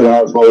know, put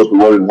our votes for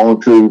what we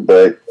want to,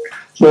 but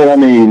I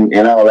mean,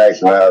 in all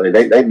actuality,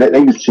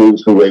 they just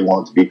choose who they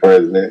want to be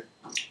president.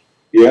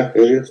 Yeah,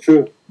 it is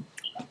true.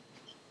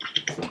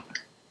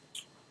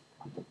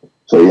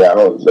 So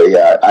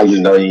I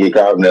just know you get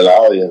caught in that.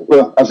 Oh yeah,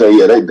 well, I say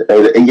they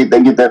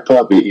get that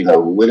puppet, you know,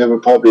 whatever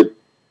puppet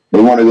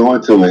they want to go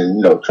into, and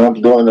you know,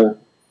 Trump's doing a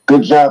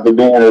good job of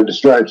being a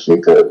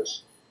distraction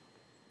because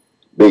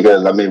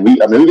I mean we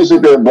can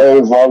sit there and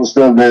blame for all the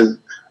stuff that's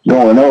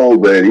going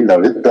on, but you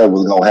know, this stuff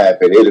was gonna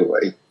happen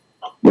anyway,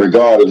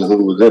 regardless of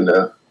who was in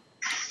there.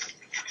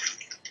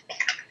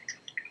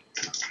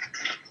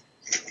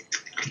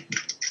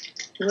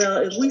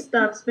 Well, if we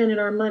stopped spending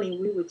our money,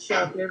 we would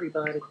shop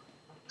everybody.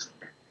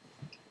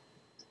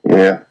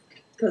 Yeah.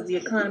 Because the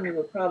economy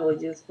would probably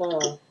just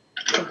fall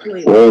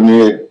completely. Well,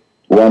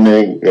 I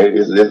mean,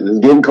 it's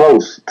getting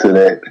close to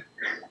that.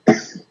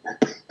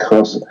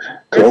 Closer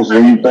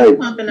than you think.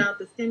 Pumping out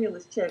the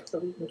stimulus check so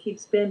we can keep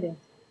spending.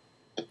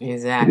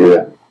 Exactly.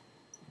 Yeah.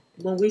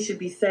 When we should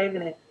be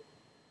saving it.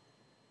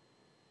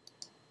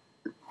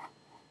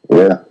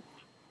 Yeah.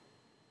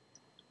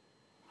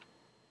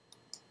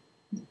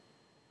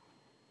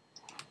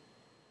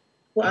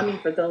 Well, I mean,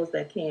 for those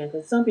that can,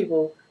 because some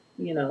people,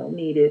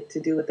 need it to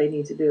do what they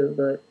need to do.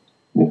 But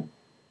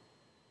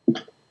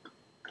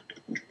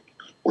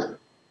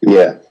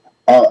yeah.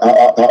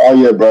 Oh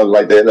yeah, bro.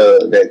 Like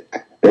that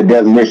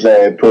definition I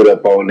had put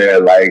up on there.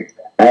 Like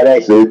I had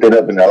actually looked it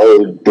up in the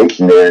old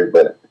dictionary,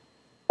 but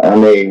I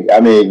mean,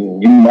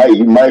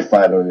 you might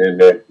find it in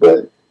there,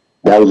 but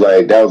that was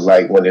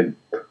like when it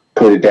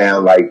put it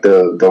down, like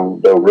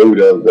the root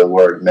of the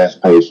word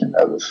emancipation.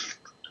 That was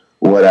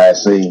what I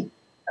see.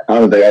 I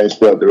don't think I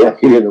spelled it right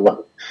anyway.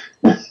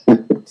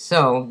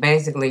 So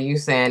basically, you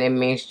saying it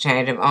means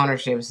change of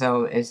ownership.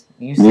 So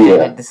you saying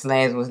that the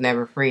slaves was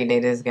never free;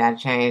 they just got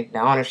changed. The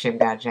ownership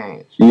got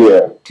changed.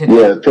 Yeah,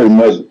 pretty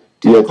much.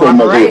 To the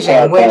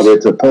corporation,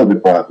 to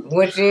public property,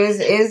 which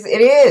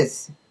it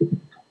is.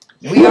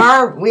 We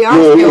are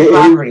still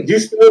property. You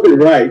spelled it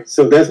right,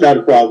 so that's not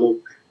a problem.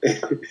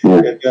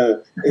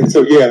 And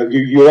so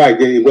you're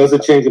right. It was a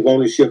change of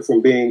ownership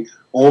from being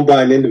owned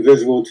by an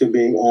individual to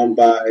being owned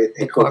by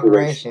a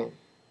corporation.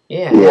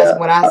 Yeah, that's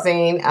what I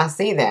seen. I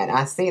see that,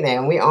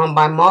 and we owned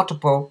by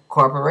multiple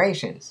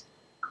corporations.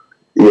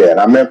 Yeah, and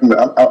I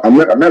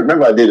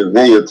remember I did a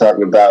video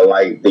talking about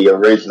like the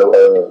original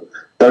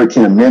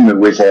 13th Amendment,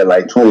 which had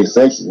like 20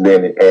 sections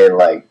in it, and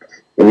like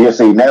if you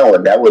see now,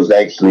 that was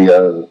actually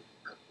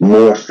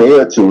more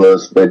fair to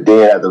us. But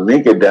then after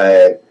Lincoln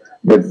died,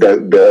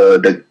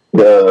 the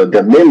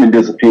amendment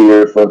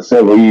disappeared for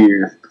several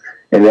years,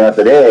 and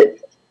after that,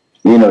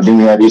 then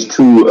we had these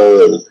two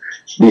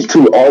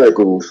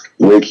articles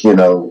which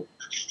don't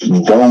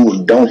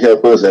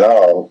help us at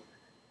all.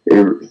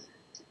 It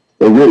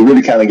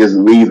really kind of just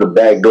leaves the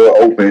back door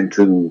open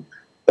to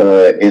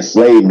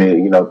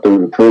enslavement, through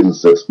the prison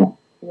system.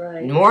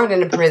 Right. More than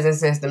the prison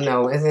system,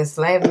 though, it's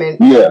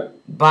enslavement.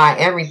 By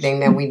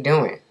everything that we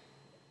doing.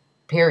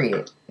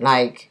 Period.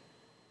 Like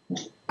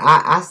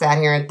I sat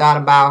here and thought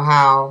about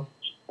how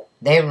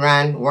they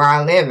run where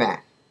I live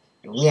at.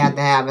 We have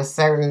to have a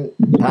certain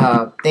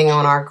thing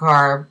on our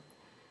car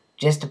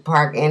just to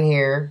park in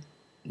here.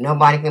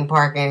 Nobody can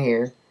park in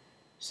here.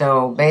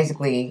 So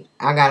basically,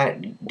 I gotta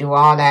do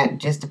all that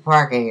just to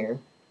park in here.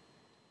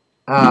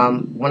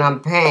 When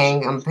I'm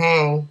paying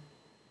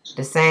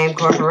the same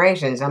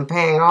corporations. I'm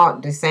paying all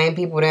the same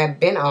people that have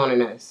been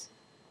owning us.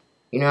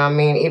 You know what I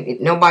mean?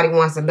 Nobody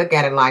wants to look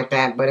at it like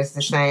that, but it's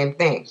the same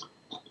thing.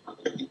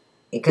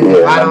 Because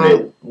if I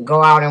don't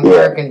go out and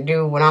work and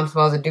do what I'm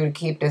supposed to do to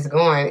keep this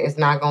going, it's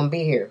not going to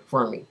be here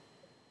for me.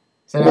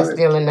 So that's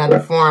still another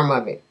form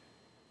of it.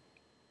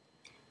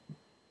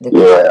 I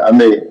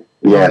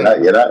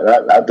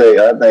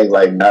think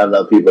like not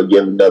enough people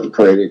give enough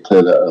credit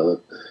to the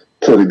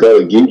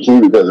Gullah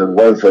Geechee, because if it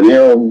wasn't for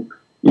them,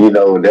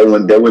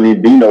 there wouldn't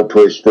even be no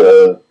push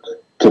to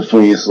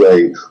free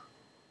slaves.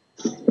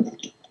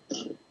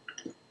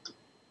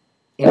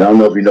 And I don't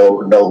know if you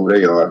know who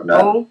they are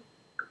now. Who?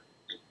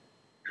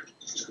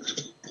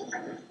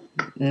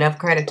 Enough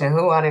credit to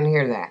who? I didn't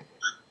hear that.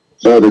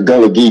 The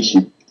Gullah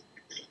Geechee.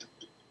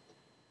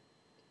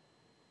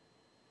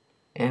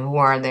 And who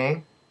are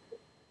they?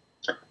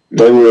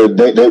 They were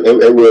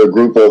a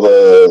group of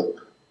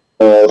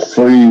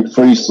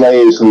free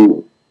slaves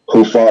who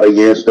fought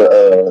against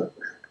the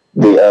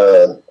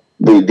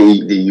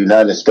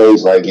United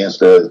States, like against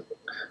the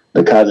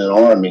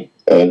Continental Army,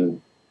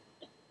 and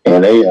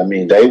they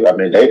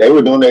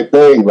were doing their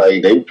thing.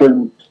 Like they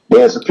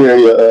had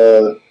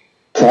superior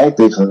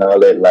tactics and all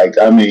that. Like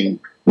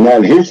now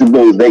in history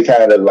books, they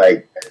kind of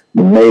like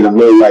made them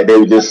look like they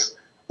were just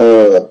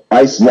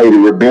isolated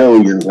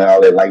rebellions and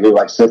all that. Like they were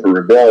like separate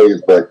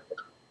rebellions, but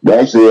they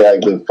actually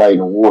had been fighting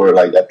a war.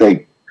 Like I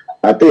think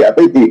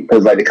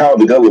because like they call it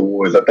the Gullah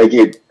Wars. I think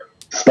it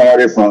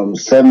started from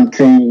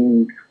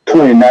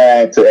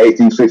 1729 to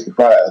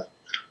 1865.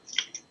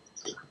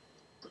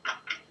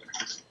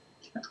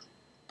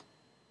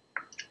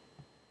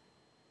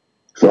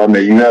 So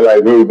you had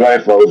like really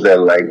black folks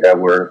that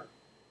were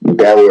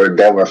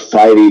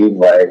fighting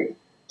like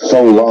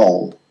so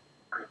long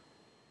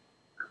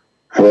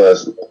for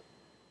us,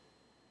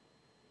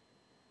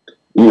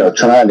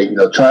 trying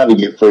to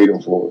get freedom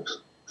for us.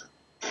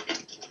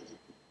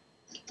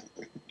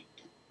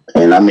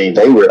 And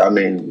they were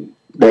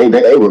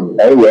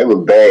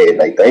bad.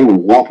 Like they were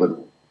whooping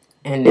them.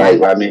 And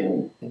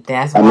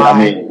that's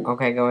why.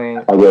 Okay, go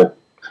ahead. Okay.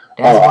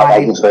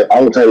 I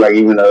would say like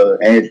even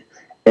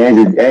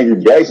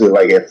Andrew Jackson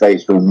like had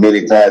faced them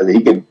many times.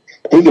 He could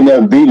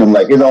never beat them.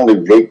 Like his only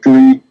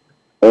victory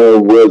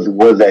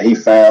was that he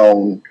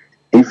found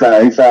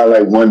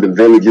like one of the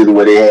villages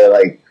where they had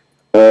like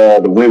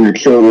the women and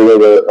children of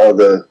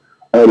the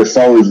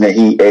soldiers, and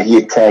he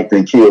attacked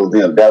and killed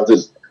them. That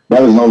was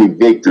his only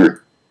victory.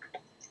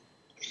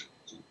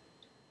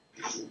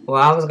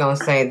 Well, I was gonna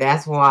say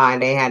that's why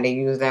they had to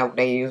use that.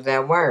 They used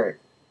that word.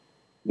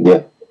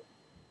 Yeah.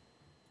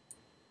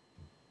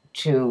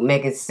 To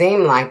make it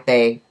seem like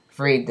they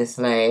freed the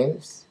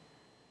slaves,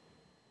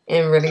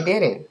 and really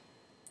didn't.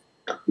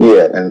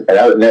 Yeah, and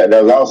that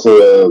was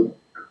also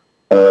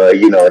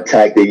a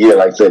tactic. Yeah,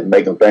 like I said,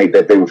 make them think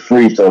that they were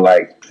free. So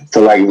it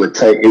would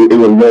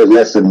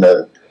lessen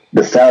the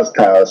the South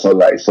Tower. So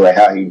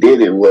how he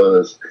did it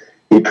was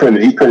he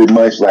pretty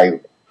much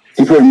like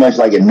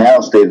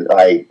announced it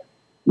like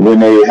when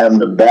they were having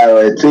the battle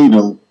at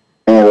Tatum,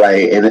 and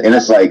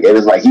it's like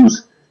he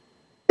was.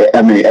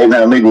 I mean,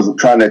 Abraham Lincoln was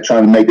trying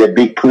to make that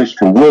big push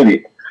to win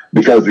it,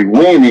 because if he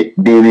win it,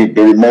 then it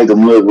made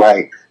him look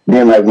like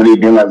when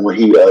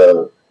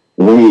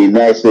he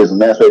enacts this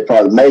Emancipation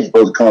Proclamation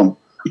supposed to come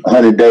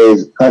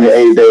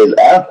 180 days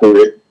after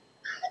it.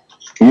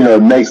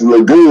 It makes him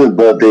look good,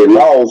 but if they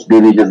lost,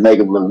 then it just make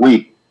him look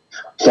weak.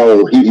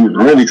 So he was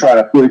really trying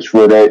to push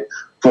for the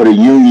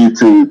Union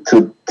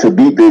to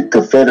beat the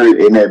Confederate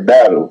in that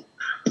battle.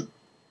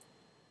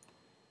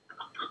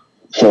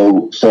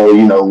 So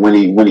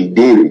when he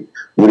did it,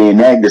 when he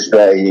enacted this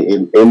flag,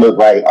 it looked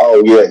like,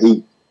 oh yeah,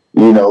 he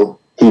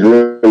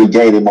really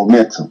gained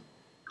momentum.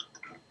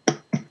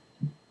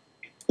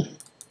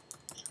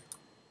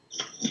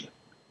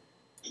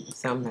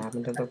 Something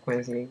happened to the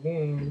Quincy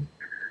again.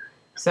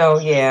 So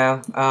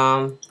yeah,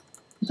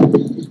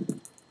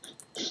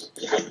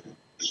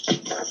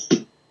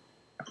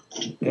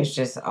 it's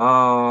just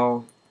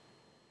all,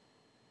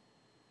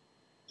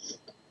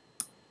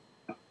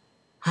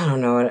 I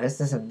don't know. It's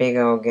just a big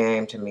old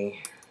game to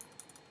me.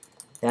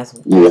 That's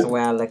the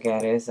way I look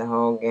at it. It's a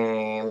whole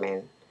game,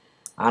 and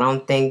I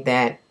don't think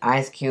that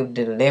Ice Cube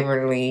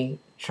deliberately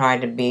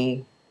tried to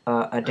be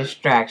a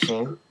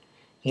distraction.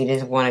 He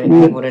just wanted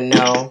people to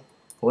know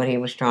what he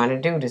was trying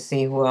to do, to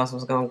see who else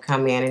was going to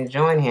come in and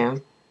join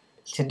him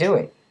to do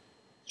it.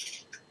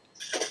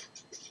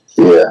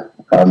 Yeah,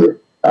 at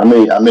least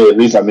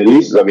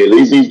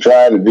he's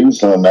trying to do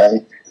something,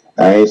 man.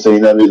 I ain't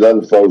seen none of these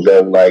other folks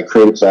that were like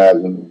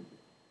criticizing,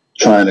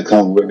 trying to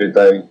come with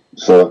anything.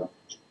 So,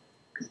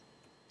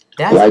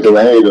 like him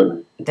or hate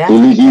him,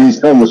 he's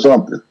come with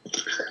something.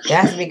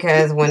 That's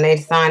because when they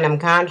sign them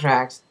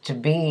contracts to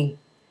get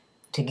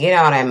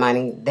all that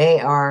money, they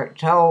are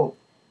told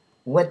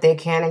what they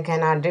can and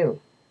cannot do.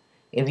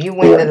 If you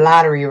win the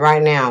lottery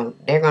right now,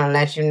 they're going to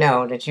let you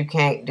know that you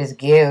can't just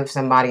give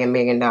somebody $1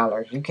 million.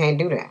 You can't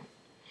do that.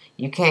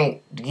 You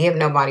can't give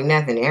nobody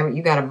nothing.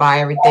 You got to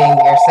buy everything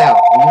yourself.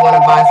 If you want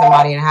to buy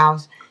somebody a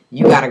house,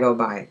 you got to go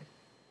buy it.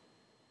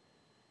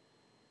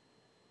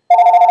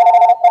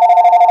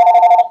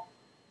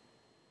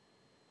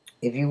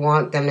 If you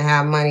want them to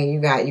have money,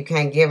 you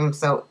can't give them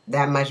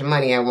that much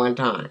money at one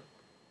time.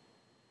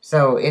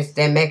 So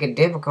they make it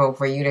difficult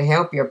for you to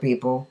help your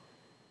people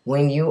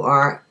when you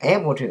are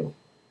able to.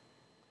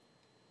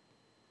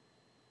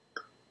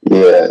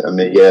 Yeah,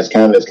 it's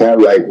kind of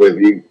like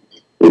if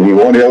you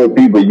want to help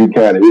people, you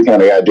kind of got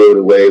to do it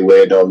a way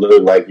where it don't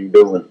look like you're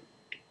doing.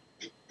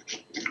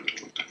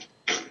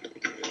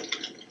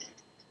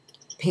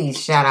 Peace.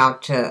 Shout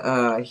out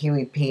to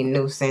Huey P.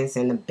 Nuisance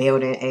in the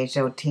building.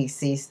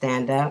 HOTC,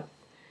 stand up.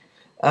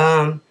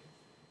 I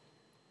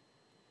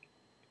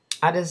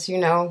just,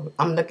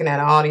 I'm looking at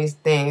all these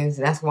things.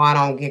 That's why I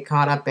don't get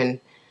caught up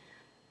in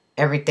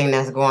everything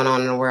that's going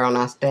on in the world,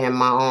 and I stay in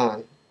my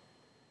own,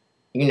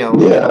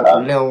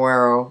 little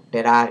world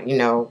that I,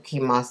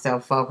 keep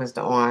myself focused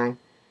on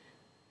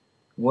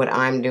what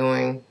I'm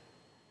doing.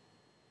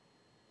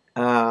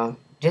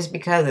 Just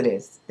because of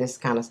this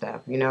kind of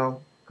stuff, because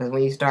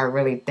when you start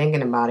really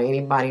thinking about it,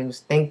 anybody who's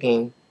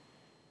thinking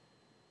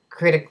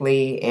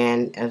critically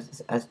and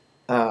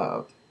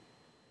a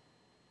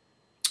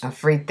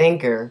free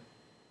thinker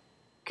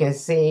can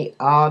see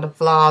all the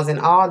flaws in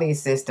all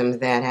these systems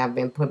that have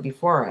been put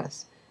before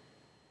us.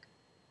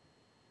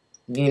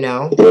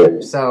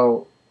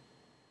 So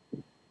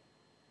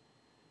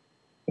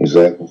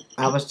exactly.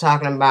 I was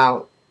talking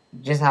about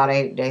just how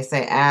they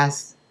say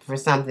ask for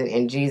something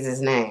in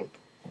Jesus' name.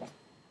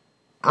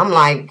 I'm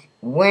like,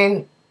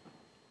 when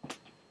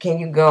can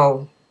you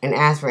go and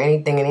ask for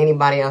anything in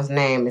anybody else's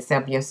name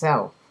except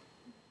yourself?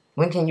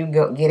 When can you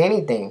go get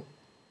anything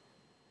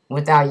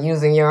without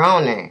using your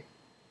own name?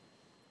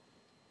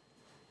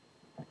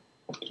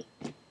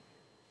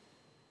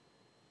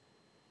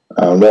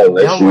 I don't know,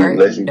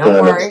 unless you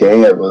trying to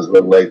scam us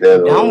look like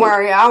that. Don't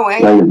worry, I'll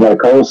wait. Like you got to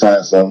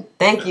co-sign something.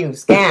 Thank you.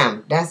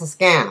 Scam. That's a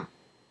scam.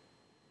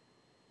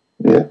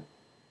 Yeah.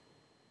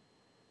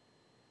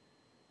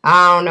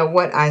 I don't know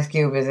what Ice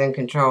Cube is in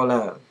control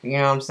of. You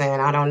know what I'm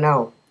saying? I don't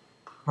know.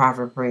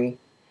 Prophet Pre.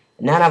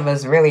 None of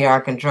us really are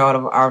in control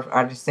of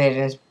our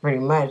decisions, pretty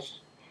much.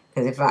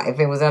 Because if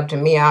it was up to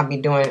me, I'd be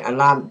doing a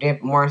lot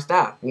more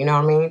stuff. You know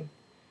what I mean?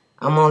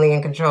 I'm only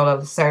in control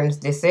of certain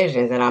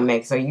decisions that I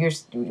make. So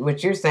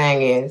what you're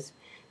saying is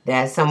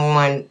that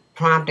someone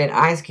prompted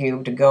Ice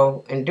Cube to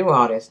go and do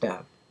all this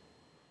stuff.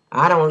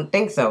 I don't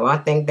think so. I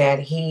think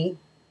that he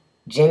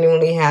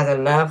genuinely has a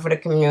love for the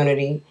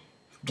community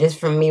just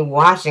from me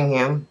watching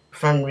him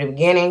from the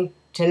beginning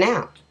to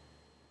now.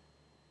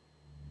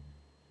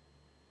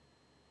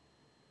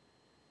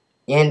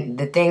 And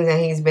the things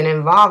that he's been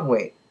involved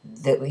with.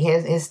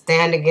 His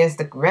stand against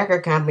the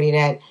record company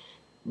that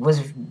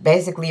was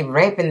basically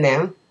raping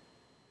them,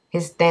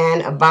 his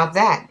stand about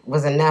that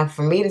was enough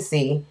for me to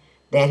see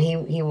that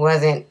he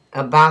wasn't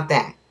about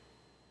that.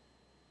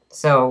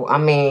 So,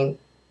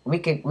 we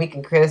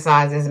can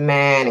criticize this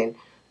man and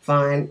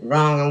find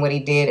wrong in what he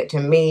did. To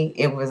me,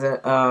 it was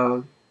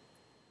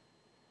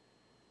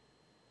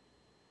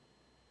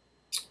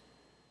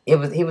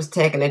he was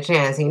taking a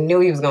chance. He knew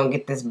he was going to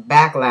get this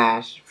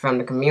backlash from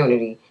the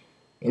community.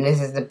 And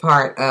this is the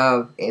part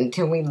of,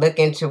 until we look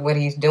into what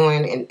he's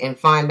doing and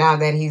find out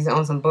that he's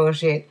on some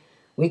bullshit,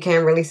 we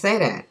can't really say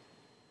that.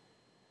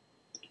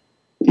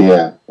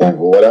 Yeah, and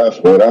what I've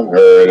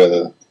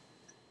heard,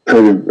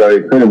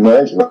 pretty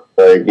much,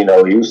 like, you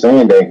know, he was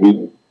saying that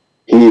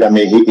he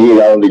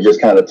only just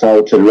kind of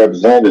talked to the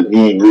representative.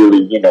 He ain't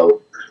really, you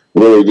know,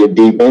 really get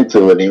deep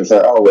into it. And he was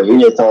like, oh, well, he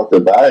didn't talk to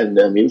Biden. And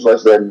then he was like,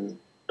 saying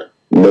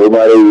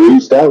nobody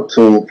reached out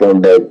to him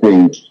from that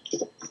page.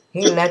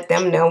 He let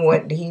them know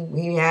what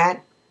he had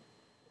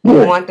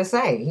wanted to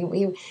say.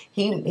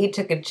 He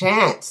took a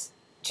chance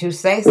to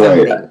say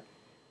something. Right.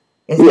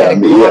 Instead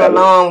of going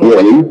along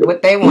with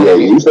what they want to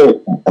do. You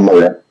said,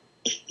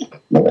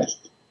 okay.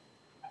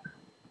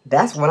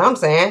 That's what I'm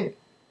saying.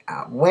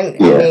 I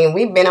mean,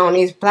 we've been on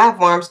these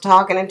platforms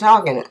talking and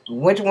talking.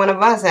 Which one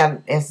of us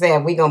have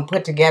said we gonna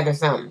put together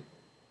something?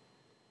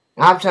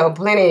 I've told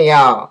plenty of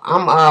y'all.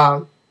 I'm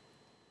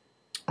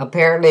a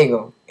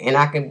paralegal, and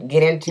I could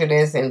get into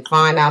this and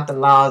find out the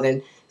laws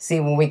and see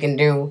what we can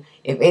do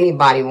if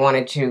anybody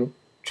wanted to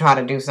try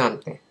to do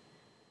something.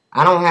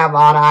 I don't have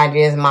all the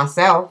ideas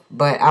myself,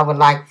 but I would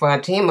like for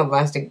a team of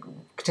us to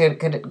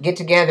get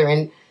together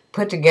and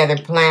put together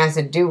plans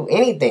to do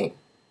anything.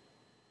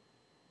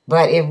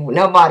 But if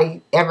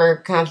nobody ever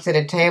comes to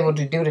the table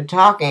to do the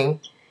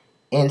talking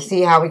and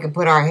see how we can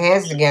put our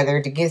heads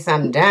together to get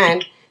something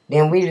done,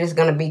 then we're just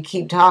going to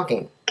keep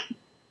talking.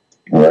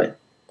 Right.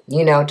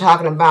 You know,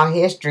 talking about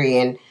history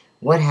and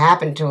what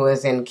happened to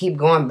us and keep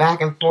going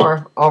back and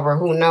forth over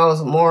who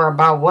knows more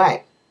about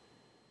what.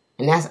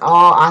 And that's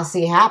all I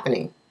see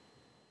happening.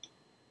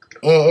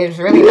 And it's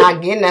really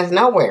not getting us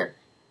nowhere.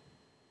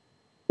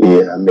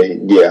 Yeah, I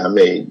mean,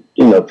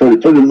 you know,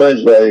 pretty much,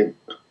 like,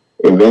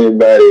 if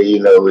anybody, you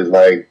know, is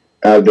like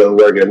out doing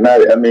work at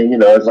night, I mean, you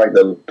know, it's like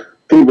the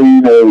people,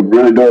 you know,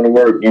 really doing the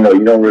work, you know,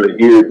 you don't really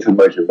hear too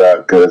much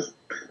about because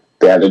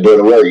they have to do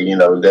the work, you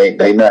know,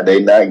 they not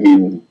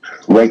getting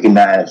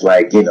recognized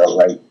like, you know,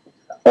 like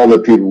other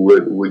people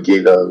would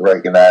get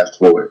recognized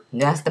for it.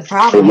 That's the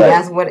problem. So,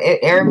 that's what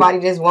everybody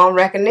just want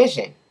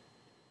recognition.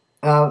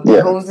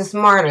 Who's the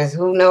smartest?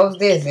 Who knows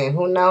this and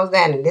who knows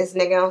that? And this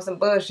nigga on some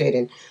bullshit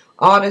and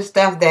all this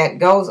stuff that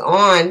goes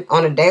on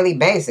a daily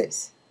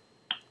basis.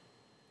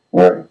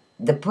 Right.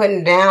 The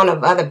putting down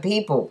of other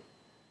people,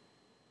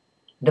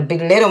 the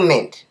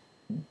belittlement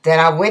that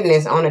I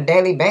witness on a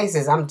daily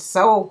basis. I'm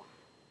so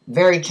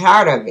very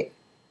tired of it.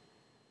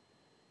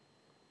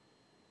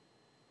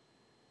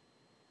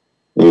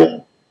 Yeah.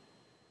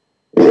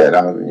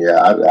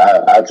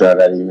 I try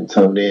not even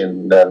tune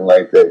in, nothing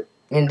like that.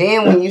 And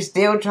then when you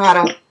still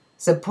try to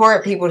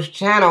support people's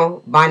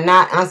channel by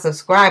not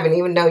unsubscribing,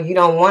 even though you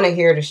don't want to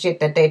hear the shit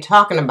that they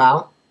talking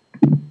about,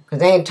 because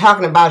they ain't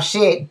talking about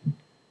shit.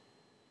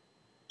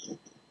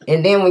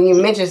 And then when you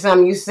mention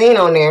something you seen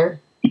on there,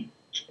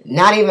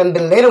 not even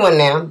belittling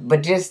them,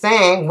 but just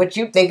saying what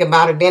you think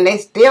about it, then they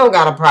still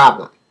got a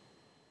problem.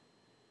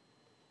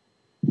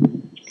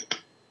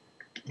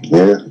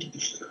 Yeah.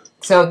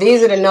 So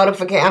these are the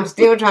notifications. I'm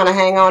still trying to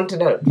hang on to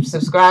the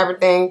subscriber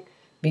thing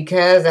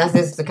because that's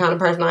just the kind of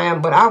person I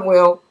am. But I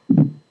will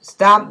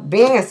stop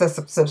being a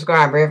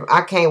subscriber if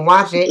I can't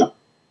watch it,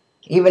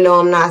 even though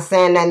I'm not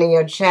saying nothing in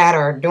your chat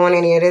or doing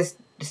any of this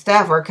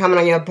stuff or coming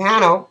on your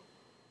panel,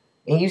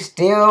 and you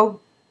still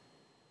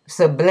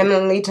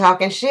subliminally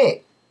talking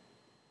shit.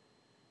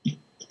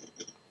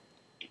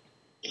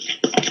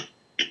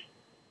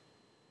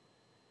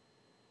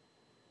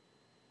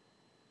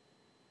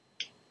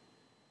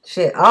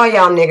 Shit, all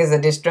y'all niggas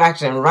a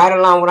distraction right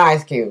along with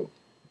Ice Cube.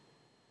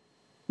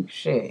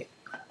 Shit.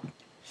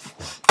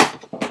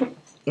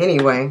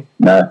 Anyway.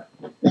 Not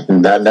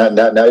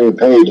even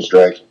paid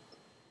distraction.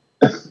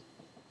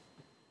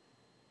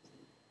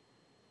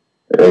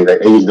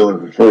 He's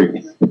doing it for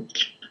free.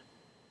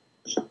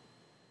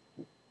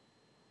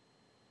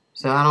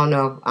 So I don't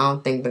know. I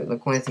don't think that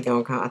LaQuincy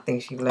gonna come. I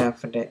think she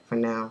left for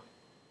now.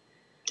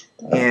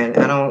 And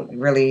I don't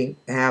really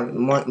have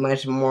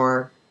much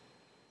more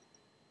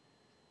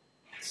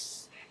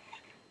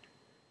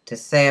to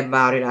say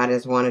about it. I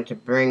just wanted to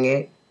bring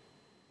it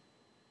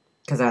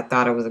because I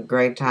thought it was a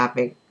great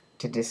topic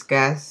to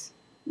discuss.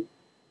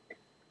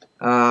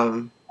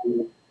 Thank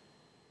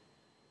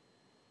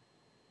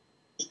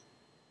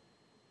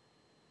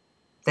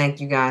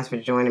you guys for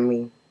joining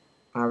me.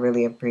 I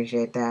really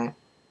appreciate that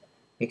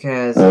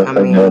because I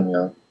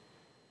mean,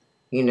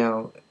 you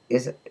know,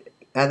 it's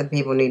other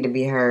people need to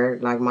be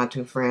heard. Like my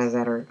two friends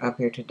that are up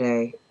here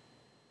today,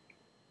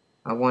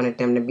 I wanted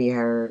them to be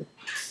heard.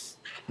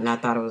 And I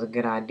thought it was a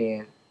good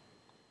idea.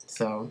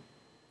 So,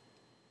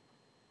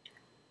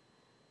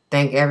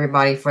 thank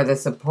everybody for the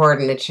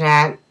support in the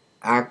chat.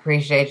 I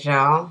appreciate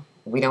y'all.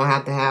 We don't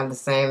have to have the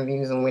same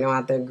views and we don't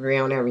have to agree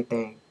on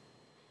everything.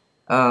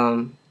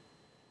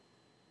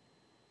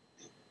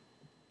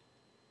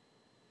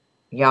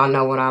 Y'all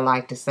know what I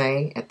like to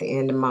say at the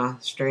end of my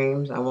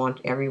streams. I want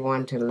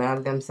everyone to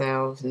love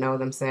themselves, know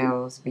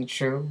themselves, be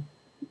true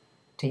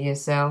to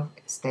yourself,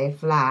 stay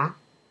fly,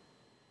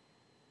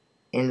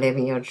 and live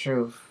in your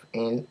truth.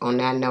 And on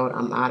that note,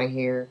 I'm out of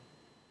here.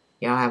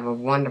 Y'all have a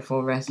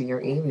wonderful rest of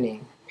your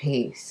evening.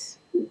 Peace.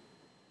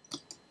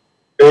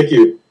 Thank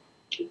you.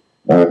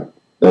 All right.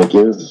 Thank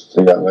you.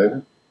 See y'all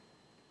later.